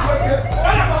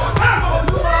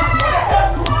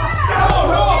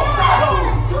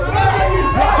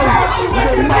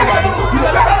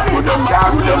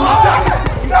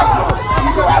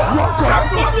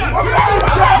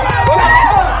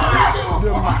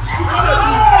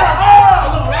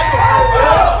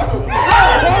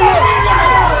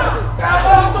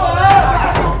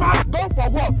 Go for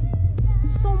what?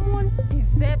 Someone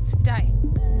deserves to die.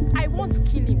 I want to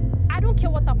kill him. I don't care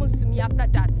what happens to me after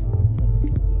that.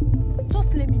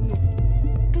 Just let me know.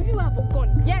 Do you have a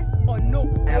gun? Yes or no?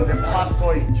 I am the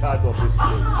pastor in charge of this place.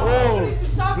 Oh,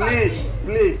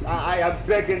 please, I am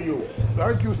begging you.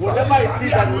 Thank you, sir. Whatever it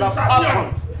is that would have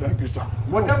happened. Thank you, sir.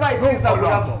 Whatever it is that would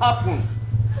have happened.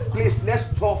 Please, let's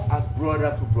talk as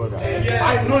brother to brother.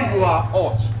 I know you are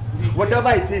hot.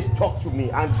 Whatever it is, talk to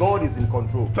me, and God is in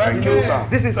control. Thank you, sir.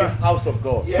 This is the house of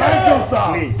God. Thank you,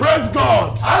 sir. Please. Praise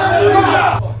God.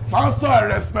 Hallelujah. Pastor, I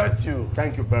respect you.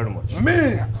 Thank you very much.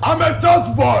 Me, I'm a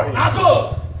church boy.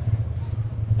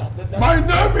 My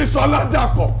name is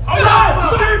Oladimeji.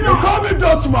 You call me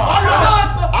Dutchman.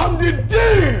 I'm the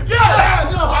dean.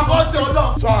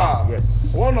 Sir,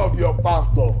 yes. One of your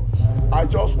pastors, I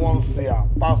just want to say,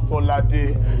 Pastor Lade,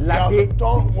 he has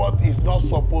done what he's not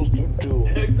supposed to do.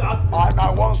 Exactly. And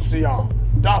I want to say,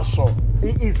 that's all.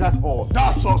 Is that all?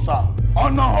 That's all, sir.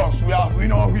 Honor us. We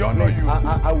honor you.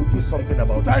 I will do something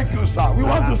about it. Thank you, sir. We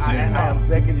want to see you now. I am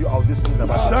begging you, I'll do something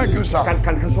about it. Thank you, sir.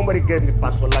 Can somebody get me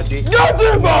Pastor Lade? Get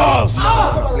him, boss!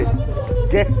 Please,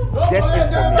 get it for me.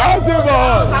 Get him,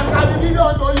 boss!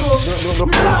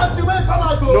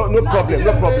 No problem.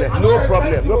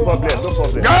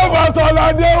 Get Pastor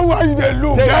Lade, why you dey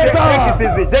look? Get it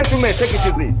easy. Gentlemen, take it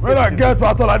easy. When I get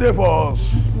Pastor Lade for us.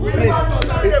 Please,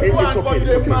 it's okay.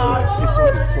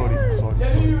 Sorry.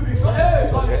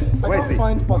 Where is he?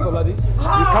 Find Pastor Lade. You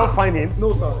can't find him?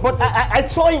 No, sir. But I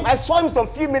saw him some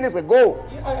few minutes ago.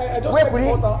 I just Where checked could the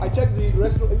he? water. I checked the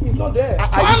restroom. He's not there.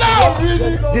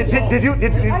 Did you?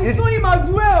 I saw him as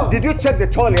well. Did you check the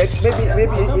toilet? Maybe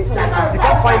you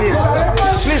can't find him.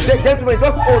 Please, gentlemen,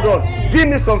 just hold on. Give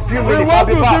me some few minutes. I'll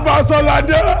be back.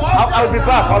 I'll be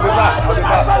back.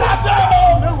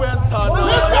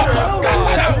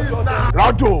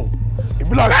 Rado, it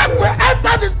be like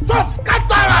enter the church,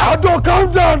 scatter. Rado,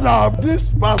 calm down now. This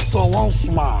pastor wants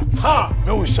smart.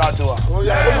 No shadow. Oh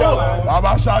yeah.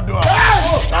 Baba shadow.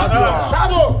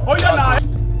 Shadow. Oh yeah.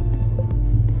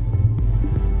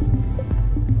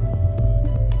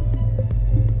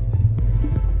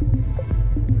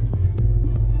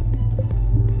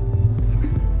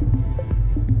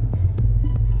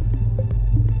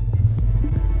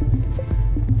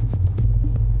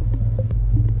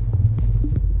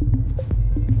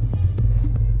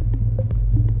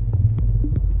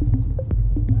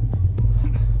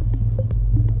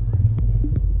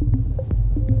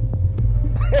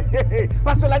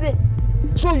 Pastor Lade,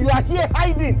 so you are here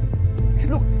hiding.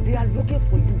 Look, they are looking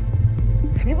for you.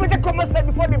 You better come outside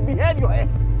before they behead your head.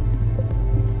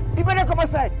 You better come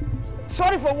outside.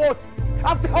 Sorry for what?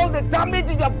 After all the damage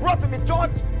you have brought to the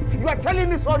church, you are telling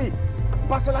me sorry.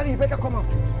 Pastor Ladi, you better come out.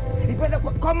 You better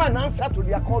come and answer to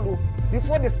their call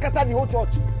before they scatter the whole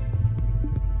church.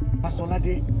 Pastor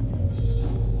Ladi,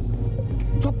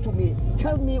 talk to me.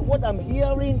 Tell me what I'm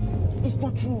hearing is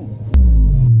not true.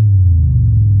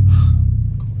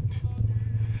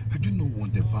 I do not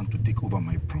want the bank to take over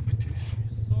my properties.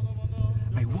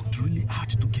 I worked really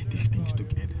hard to get these things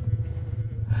together.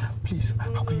 Please,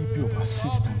 how can you be of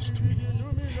assistance to me?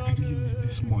 I really need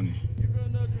this money.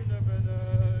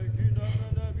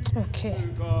 Okay,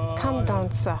 calm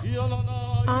down, sir.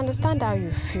 I understand how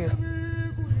you feel.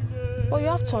 But you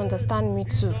have to understand me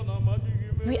too.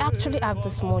 We actually have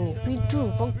this money. We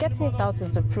do, but getting it out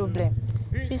is the problem.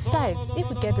 Besides, if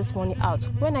we get this money out,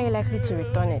 when are you likely to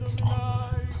return it?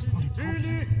 That's not a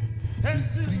problem. In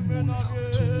 3 months,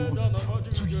 2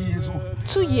 months, 2 years or...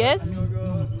 2 years? I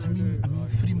mean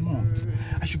 3 months.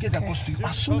 I should get that post to you.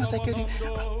 As soon as I get it,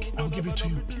 I'll give it to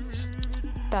you, please.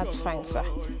 That's fine, sir.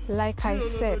 Like I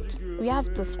said, we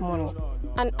have this money.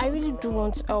 And I really do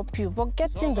want to help you, but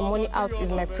getting the money out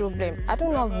is my problem. I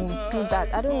don't know how we'll do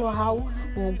that. I don't know how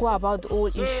we'll go about the whole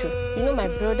issue. You know, my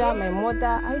brother, my mother,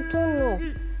 I don't know.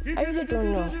 I really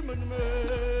don't know.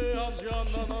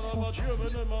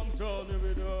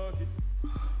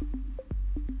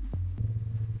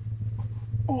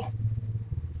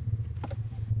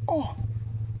 Oh.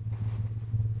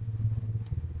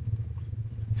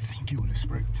 Thank you, Holy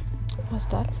Spirit. What's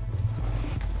that?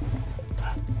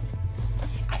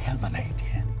 I have an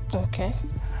idea. Okay.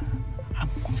 I'm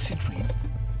considering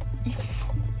if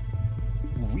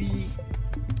we...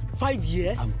 5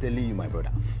 years? I'm telling you, my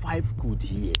brother, 5 good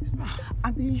years.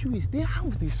 And the issue is, they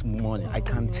have this money, I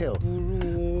can tell.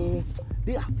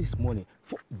 They have this money.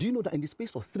 Do you know that in the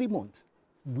space of 3 months,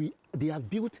 they have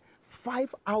built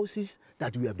 5 houses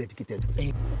that we have dedicated?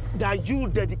 That you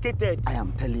dedicated? I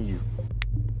am telling you.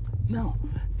 Now,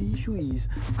 the issue is,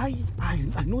 I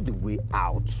know the way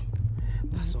out.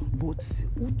 That's all. But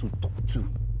who to talk to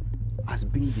has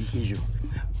been the issue.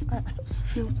 I just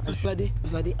felt...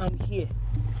 Oslade, I'm here.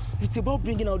 It's about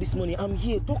bringing out this money. I'm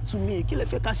here. Talk to me. Thank you,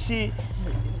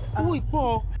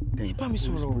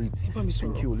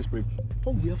 Holy Spirit.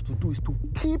 All we have to do is to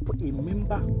keep a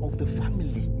member of the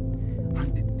family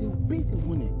and they will pay the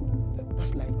money.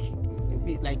 That's like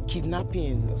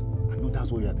kidnapping. I know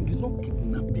that's what you are thinking. It's not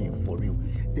kidnapping for real.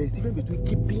 There's a difference between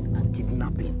keeping and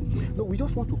kidnapping. No, we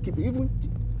just want to keep it. Even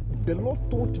the Lord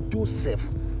told Joseph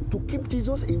to keep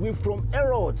Jesus away from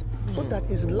Herod so that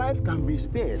his life can be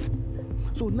spared.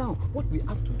 So now, what we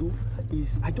have to do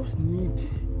is, I just need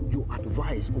your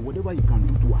advice or whatever you can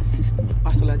do to assist me.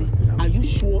 Pastor Ladi, are you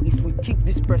sure if we keep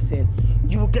this person,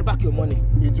 you will get back your money?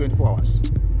 In 24 hours.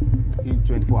 In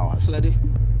 24 hours. Pastor Ladi,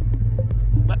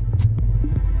 but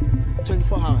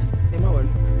 24 hours, am I worried?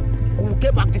 We will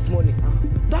get back this money.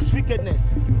 That's wickedness.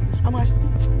 How much? He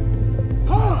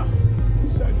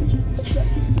said it's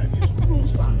true,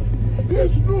 sir.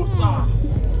 It's true, sir.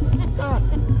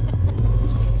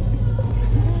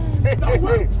 Now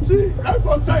wait, see, I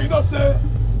can tell you, not say,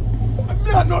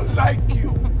 me I don't like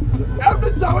you.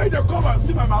 Every time when they come and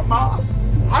see my mama,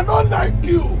 I don't like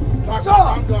you. Taco, sir,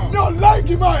 calm down. Me don't like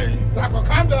you, man. Taco,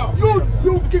 calm down.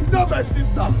 You kidnapped my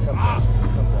sister.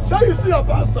 Shall you see your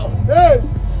pastor? Yes,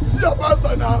 you see your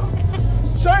pastor now.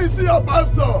 Shall you see your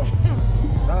pastor?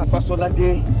 Pastor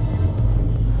Lade,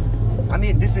 I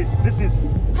mean, this is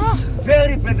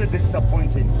very, very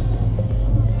disappointing.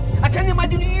 I can't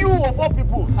imagine you of all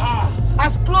people,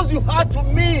 as close you are to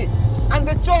me and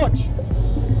the church.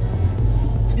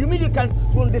 You mean you can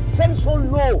descend so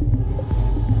low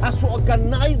as to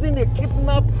organizing a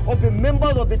kidnap of a member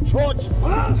of the church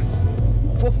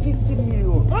for 50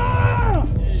 million?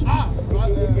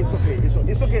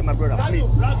 It's okay, my brother.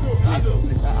 Please,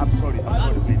 I'm sorry,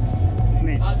 please.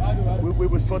 We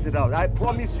will sort it out. I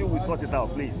promise you we'll sort it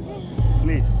out, please.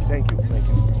 Please, thank you.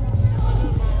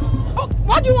 Oh,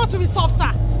 what do you want to resolve,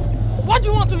 sir? What do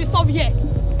you want to resolve here?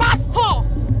 Pastor!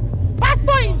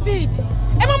 Pastor indeed!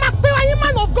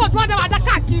 Man of God, brother,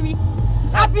 Adakatiri.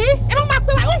 Abi,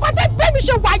 mi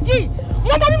ṣe wà yìí.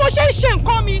 Mo mọ bí mo ṣe ń ṣe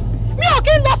nǹkan mi. Mi ò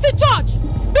kí ń lọ sí church.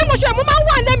 Bí mo ṣe mo máa ń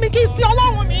wà lẹ́mi kí n sin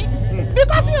Ọlọ́run mi.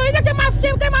 Because mi ò ní jẹ́ kí n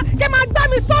máa gbá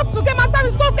mi sọ́ọ̀tù, kí n máa gbá mi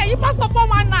sọ́ọ̀sẹ̀ yìí Pastor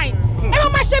 419.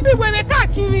 Máa ṣe bí wèrè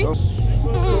káàkiri.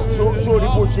 Sórí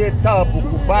bó ṣe tá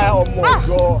àbùkù bá ọmọ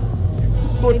ọjọ́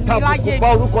tó tàbùkù bá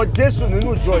orúkọ Jésù nínú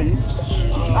ìjọ yìí.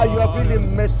 You have really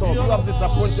messed up. You have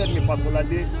disappointed me, Pastor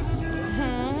Lade.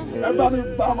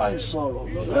 Everybody sorrow.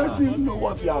 Let him know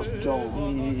what he has done.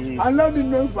 And let me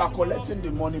know if we are collecting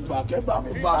the money back.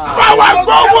 Definitely.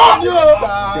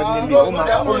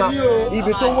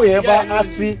 Ibi tó wò yẹn bá á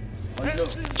sí,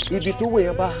 Ibi tó wẹ̀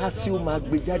yẹn bá há sí ó máa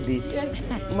gbé jáde.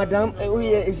 Madam,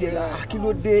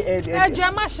 kílódé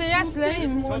Ẹjọ́ má ṣe yes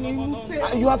lẹ́yìn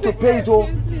mi. You have to pay it o.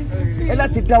 Ẹ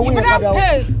láti dá owó yẹn padà o.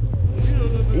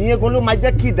 Ìyẹn gan ló máa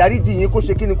jẹ́ kí ìdáríjì yẹn kó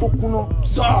ṣe kí ni kó kúná.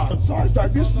 Sir, it's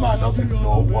like this man doesn't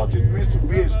know what it means to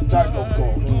be a child of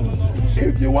God.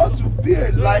 If you want to be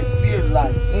a light, be a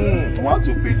light. If you want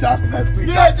to be darkness, be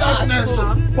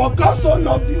darkness. For God so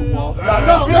loved the world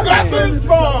that he gave his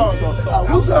son. And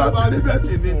whosoever believeth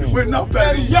in him will not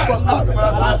perish but have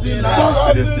everlasting life.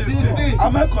 John 3:16.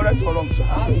 Am I correct or wrong, sir?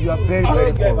 You are very,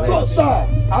 very correct. So, sir,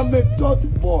 I'm a church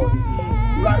boy.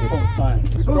 Right on time.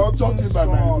 Don't judge me by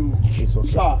my look.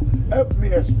 Sir, help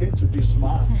me explain to this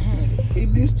man. He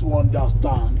needs to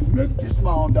understand. Make this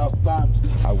man understand.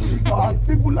 I will. And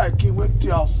people like him wait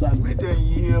till outside. Make them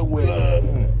hear well.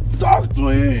 Talk to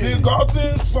him. He got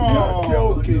his son. Yeah,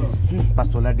 okay.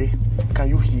 Pastor Lade, can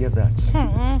you hear that?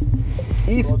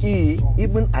 If he,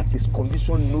 even at his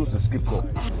condition, knows the scripture.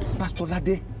 Pastor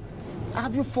Lade,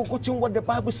 have you forgotten what the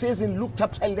Bible says in Luke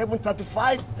chapter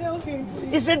 11:35? Tell him,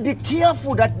 please. It said, be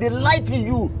careful that the light in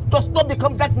you does not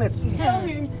become darkness. Tell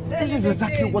him. This is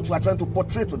exactly what we are trying to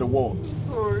portray to the world.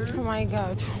 Sorry. Oh my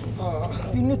God.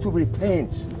 You need to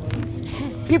repent.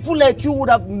 People like you would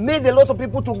have made a lot of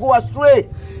people to go astray.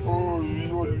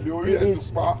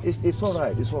 It's all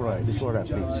right. It's all right. It's all right,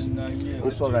 please.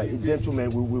 It's all right. Gentlemen,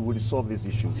 we will resolve this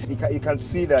issue. You can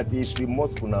see that he's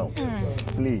remorseful now.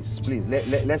 Please,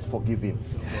 let's forgive him.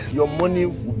 Your money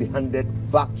will be handed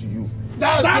back to you.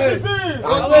 That is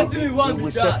it. We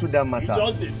will settle that matter.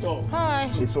 Hi.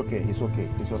 It's okay.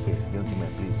 Gentlemen,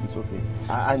 please, it's okay.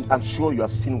 I'm sure you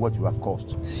have seen what you have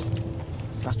caused.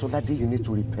 Pastor Lade, you need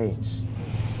to repent.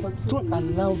 Don't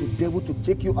allow the devil to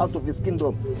take you out of his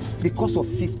kingdom because of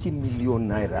 50 million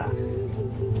naira.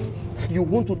 You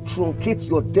want to truncate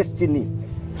your destiny.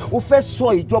 O fẹ́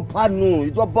sọ ìjọba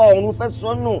nù, ìjọba ọ̀run o fẹ́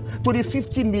sọ nù to the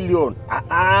 50 million.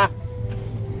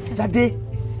 Lade,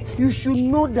 you should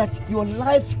know that your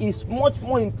life is much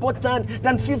more important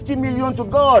than 50 million to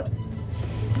God.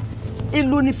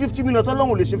 Ìlú ní 50 million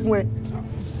tọ́lọ́run lè ṣe fún ẹ.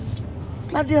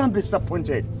 Lade, I'm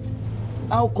disappointed.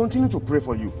 I'll continue to pray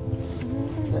for you.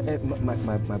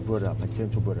 My brother, my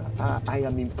gentle brother, I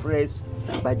am impressed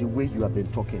by the way you have been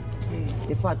talking.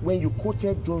 In fact, when you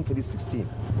quoted John 3:16,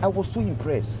 I was so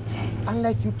impressed. And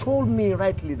like you told me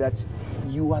rightly that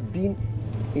you have been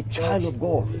a child of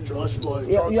God. Church boy.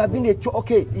 You have been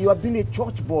you have been a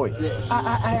church boy. Yes.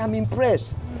 I am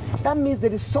impressed. That means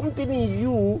there is something in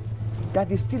you that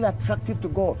is still attractive to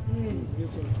God.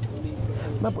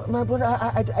 My brother,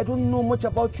 I don't know much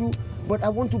about you, but I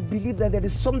want to believe that there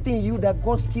is something in you that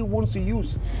God still wants to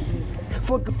use.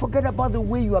 Forget about the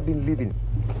way you have been living.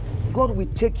 God will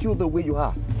take you the way you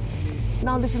are.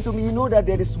 Now listen to me, you know that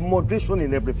there is moderation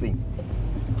in everything.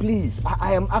 Please,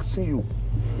 I am asking you,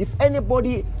 if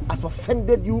anybody has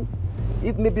offended you,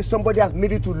 if maybe somebody has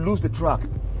made you to lose the track,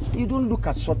 you don't look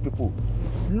at short people.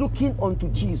 Looking unto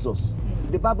Jesus.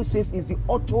 The Bible says he's the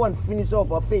author and finisher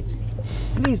of our faith.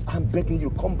 Please, I'm begging you,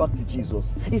 come back to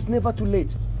Jesus. It's never too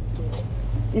late.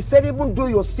 He said, even though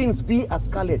your sins be as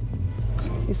scarlet,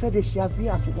 he said they shall be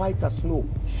as white as snow.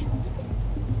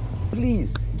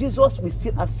 Please, Jesus will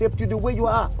still accept you the way you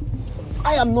are.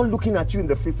 I am not looking at you in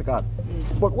the physical,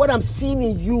 but what I'm seeing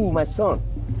in you, my son,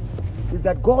 is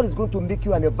that God is going to make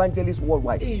you an evangelist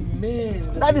worldwide. Amen.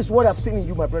 That is what I've seen in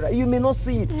you, my brother. You may not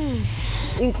see it,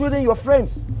 including your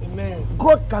friends. Amen.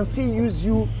 God can still use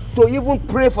you to even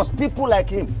pray for people like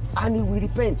him, and he will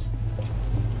repent.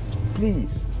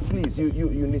 Please,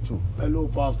 you need to. Hello,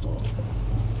 Pastor.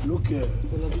 Look here.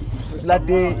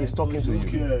 Lade is talking to you. Look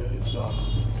here, sir.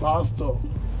 Pastor,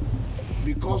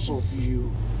 because of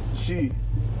you, see,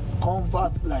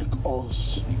 converts like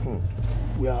us,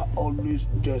 we are always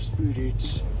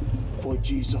desperate for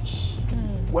Jesus.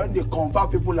 When they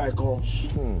convert people like us,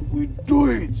 we do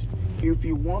it. If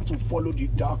you want to follow the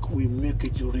dark, we make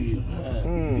it real.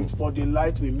 It's for the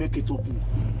light, we make it open.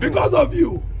 Because of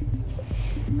you,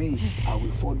 me, I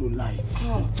will follow light.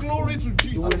 Glory to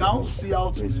Jesus. You will now see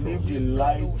how to live the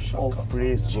life of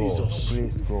Praise Jesus. God.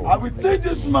 Praise God. I will take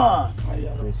this man.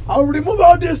 I will remove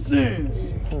all these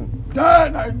things.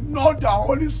 Then I know the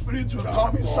Holy Spirit will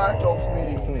come inside of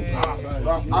me.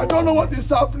 I don't know what is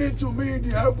happening to me.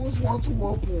 The heavens want to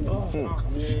open.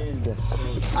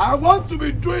 I want to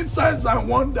be doing signs and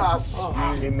wonders.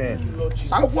 Amen.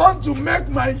 I want to make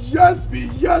my yes be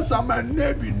yes and my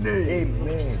nay be nay.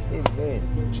 Amen.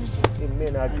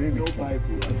 Amen. I agree with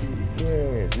you.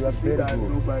 Yes, you are very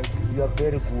good. You are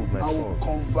very good, my son. I will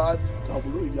convert.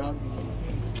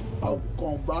 I'll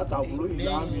combat Abuloi.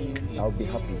 I'll be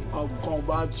happy. I'll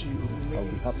combat you. I'll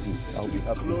be happy. I'll be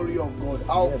happy. Glory of God.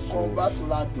 I'll combat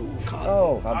Rado.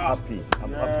 Oh, I'm happy.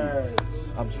 I'm happy.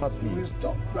 I'm happy.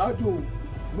 Mr. Rado,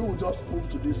 no, just prove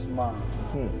to this man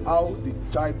how the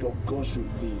child of God should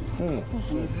live.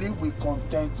 We live with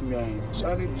contentment.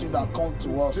 Anything that comes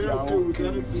to us, we are okay with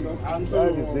it.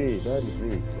 That is it. That is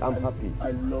it. I'm happy.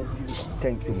 I love you.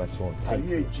 Thank you, my son. Are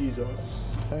you a Jesus?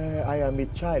 I am a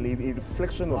child, a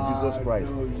reflection of Jesus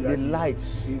Christ. No, the light.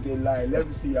 He's a lie. Let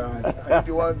me see your hand. Are you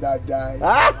the one that died?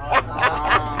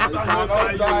 You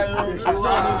cannot die.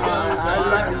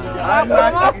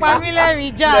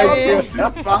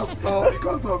 This pastor,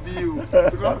 because of you,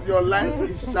 because your light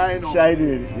is shining.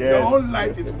 Shining, yes. Your own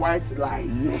light is white light,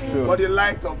 yes, but the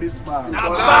light of this man.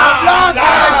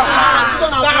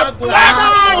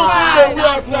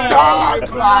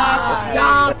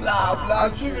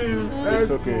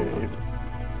 It's okay.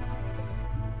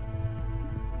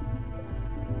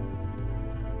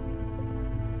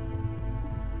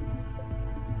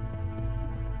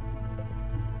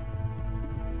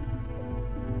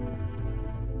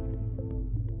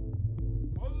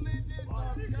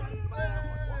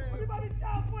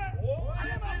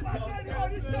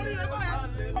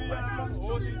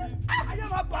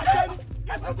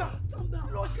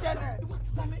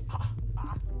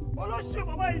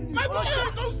 My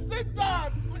brother, don't say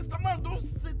that. Mr. Man, don't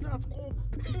say that. Go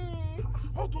pay.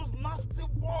 All those nasty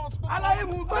words. My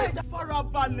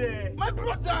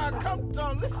brother, calm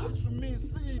down. Listen to me.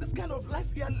 See, this kind of life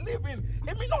we are living.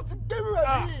 It may not be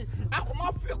ready. I come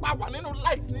out feel by one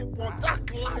light, but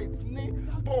dark light.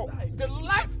 But the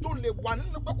light don't let one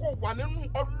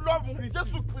or love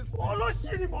Jesus Christ. Oh,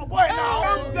 shit, my boy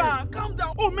now. Calm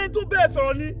down. Oh, man, do best,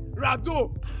 Ronnie.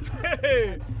 Rado.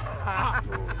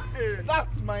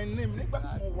 That's my name.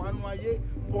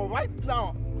 But right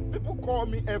now, people call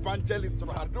me Evangelist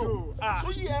Rado. So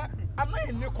yeah, I'm not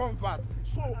a new convert.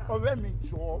 So already,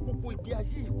 Joe, people be a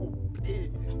year go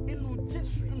pay. Inu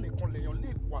Jesu ne kon leyon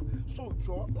le kwa. So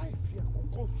Joe, life here go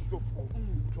go show for.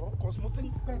 Joe, cause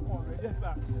nothing back on. Yes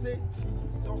sir. Say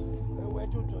Jesus.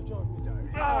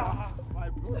 My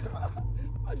brother.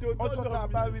 Ojo ta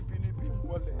ba wi bini bi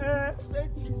wole. Say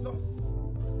Jesus.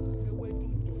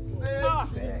 Say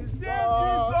Jesus,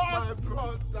 my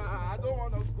brother. I don't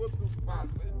want to go too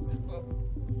fast.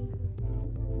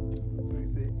 So you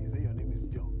say your name is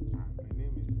John? My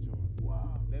name is John.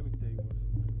 Wow. Let me tell you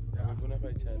what. I'm a bona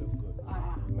fide child of God.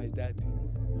 My daddy is a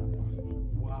pastor.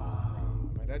 Wow.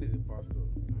 My dad is a pastor.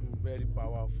 Very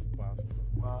powerful pastor.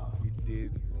 Wow. He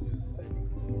did lose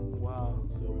anything. Wow.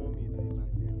 So mommy is an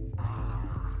evangelist.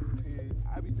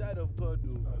 I be child of God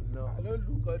though. I don't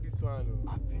look all this one.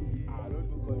 I don't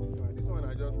look all this one. This one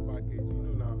I just package. You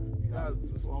know now. You guys do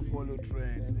one follow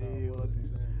trend. See what is.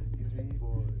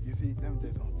 You see, let me tell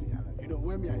you something. You know,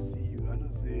 when I see you, I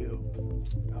don't say,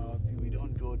 we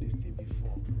don't do all this thing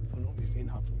before. So don't be saying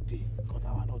how today, because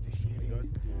I was not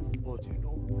hearing. But you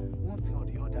know, one thing or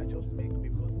the other just make me,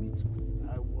 because me too.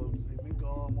 I was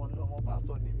one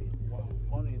pastor near me. Wow.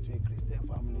 Born into a Christian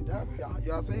family. That's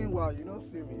you are saying, wow, you don't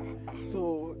see me.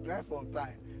 So right from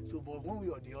time. So but one way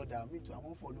or the other, me too, I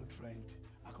won't follow trend.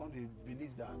 I can't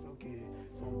believe that, okay,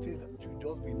 some things that should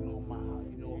just be normal,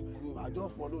 you know. I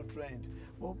just follow trend.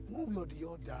 But one way or the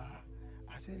other,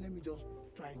 I said, let me just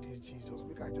try this Jesus.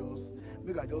 Make I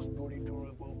just do it,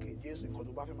 okay, Jesus, because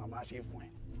of my mama chef when.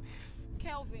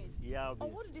 Kelvin. Yeah. Oh,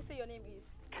 what did you say your name is?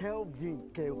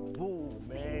 Kelvin,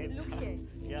 man. Look here.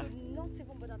 Yeah. Do not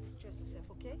even bother to stress yourself,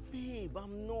 okay? Babe,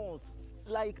 I'm not.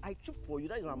 Like, I trip for you.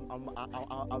 That is,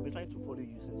 I've been trying to follow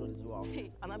you since all this while.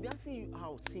 Hey. And I've been asking you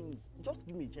how things. Just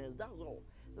give me a chance, that's all.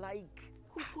 Like,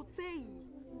 Kukutei.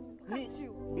 me, At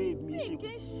you. babe, me Hey, shake.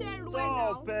 can share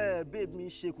Stop, babe, me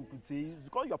shake kukute. It's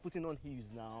because you are putting on heels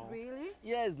now. Really?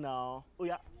 Yes, now. Oh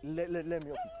yeah, let me off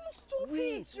it. Stop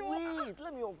Wait, it,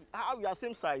 let me off it. How we are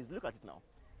same size? Look at it now.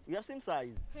 We are same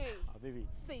size. Hey, baby.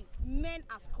 say, men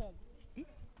has come.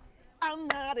 I'm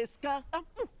not a scam.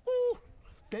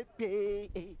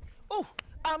 Baby. Oh,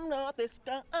 I'm not a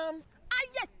scam.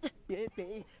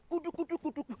 Baby.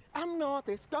 I'm not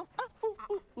a scam.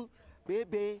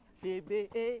 Baby.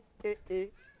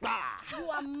 You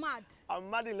are mad. I'm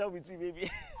mad in love with you,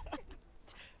 baby.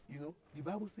 You know, the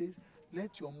Bible says,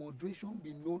 let your moderation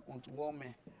be known unto all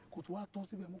men.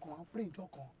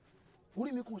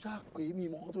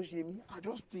 I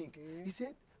just think. He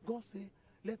said, God said,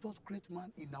 let us create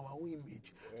man in our own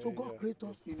image. So God created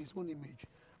us in his own image.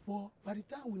 But by the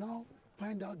time we now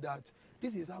find out that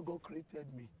this is how God created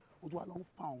me, you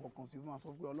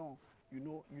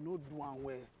know, do and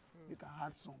well. You can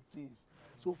add some things.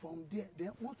 So from there,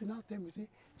 then one thing now tell me, say,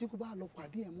 Chikuba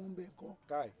Lopadi and Mombeko,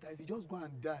 that if you just go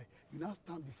and die, you now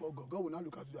stand before God. God will now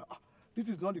look at you that, this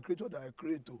is not the creature that I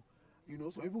created to. You know,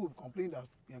 some people will complain that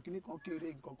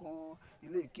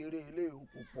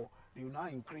they will now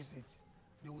increase it.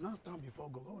 They will now stand before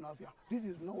God. God will now say, this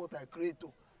is not what I created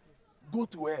to. Go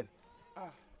to hell. I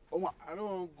don't want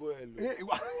to go hell.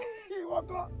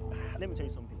 Let me tell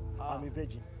you something. I'm a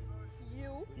virgin.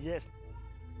 You? Yes.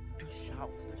 Don't shout.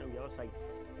 We're outside.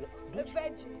 A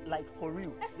virgin? Like for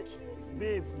real. Excuse me.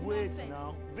 Babe, wait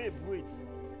now. Babe, wait.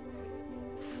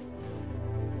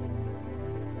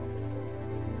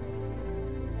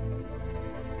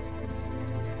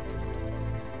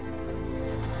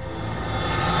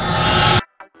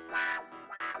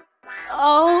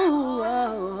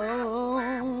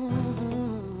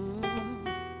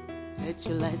 Let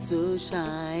your light so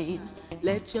shine,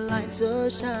 let your light so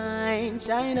shine,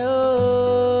 shine,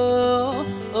 oh,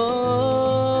 oh,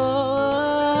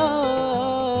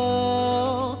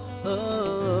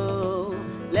 oh,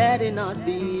 let it not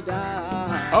be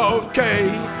dark. Okay,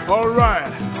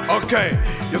 alright, okay,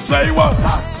 you say what?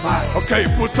 Okay,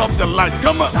 put up the lights,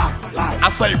 come on. I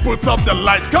say put up the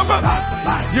lights, come on.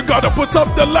 You gotta put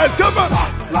up the lights, come on.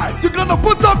 You gotta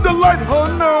put up the light, oh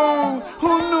no,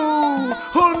 oh no,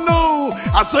 oh no.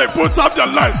 I say put up the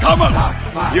light, come on.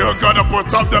 You gotta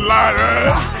put up the light,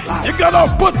 eh? You gotta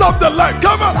put up the light,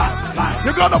 come on.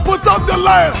 You gotta put up the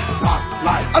light.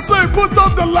 I say put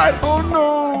up the light, oh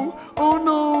no, oh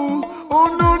no,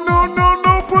 oh no, no, no,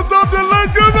 no, put up the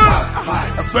light, come on.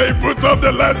 I say put up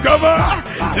the light, come on.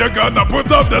 You gotta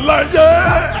put up the light,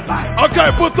 yeah.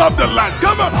 Okay, put up the lights,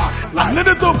 come on. I need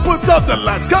you to put up the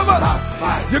lights, come on.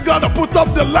 You gotta put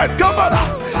up the lights, come on.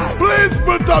 Please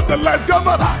put up the lights, come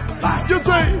on.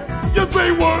 You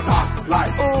say what?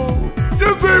 Oh,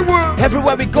 you say what?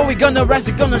 Everywhere we go, we gonna rise,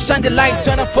 we gonna shine the light.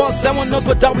 24/7, no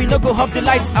go down, we no go off the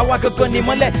lights. Awa go go ni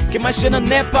mole, ke ma shine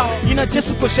nepa. You know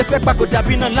just go shefe pa go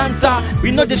dabi no lanta.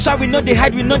 We know the shout, we know the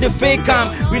hide, we know the fake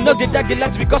cam. We know the dark the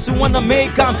lights because we wanna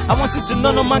make them. I want you to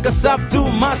know no man can serve two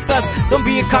masters. Don't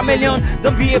be a chameleon,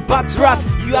 don't be a bad rat.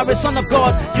 You are a son of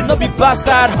God, you know be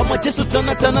bastard. How much Jesus turn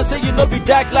say you know be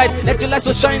dark light. Let your light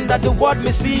so shine that the world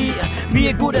may see. Be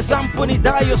a good example in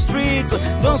your streets.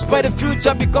 Don't spoil the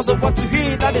future because of what you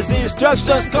hear. That is the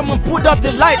instructions. Come and put up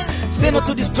the light. Say no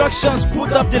to distractions.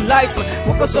 Put up the light.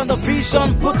 Focus on the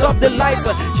vision. Put up the light.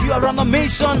 You are on a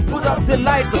mission. Put up the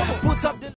light. Put up the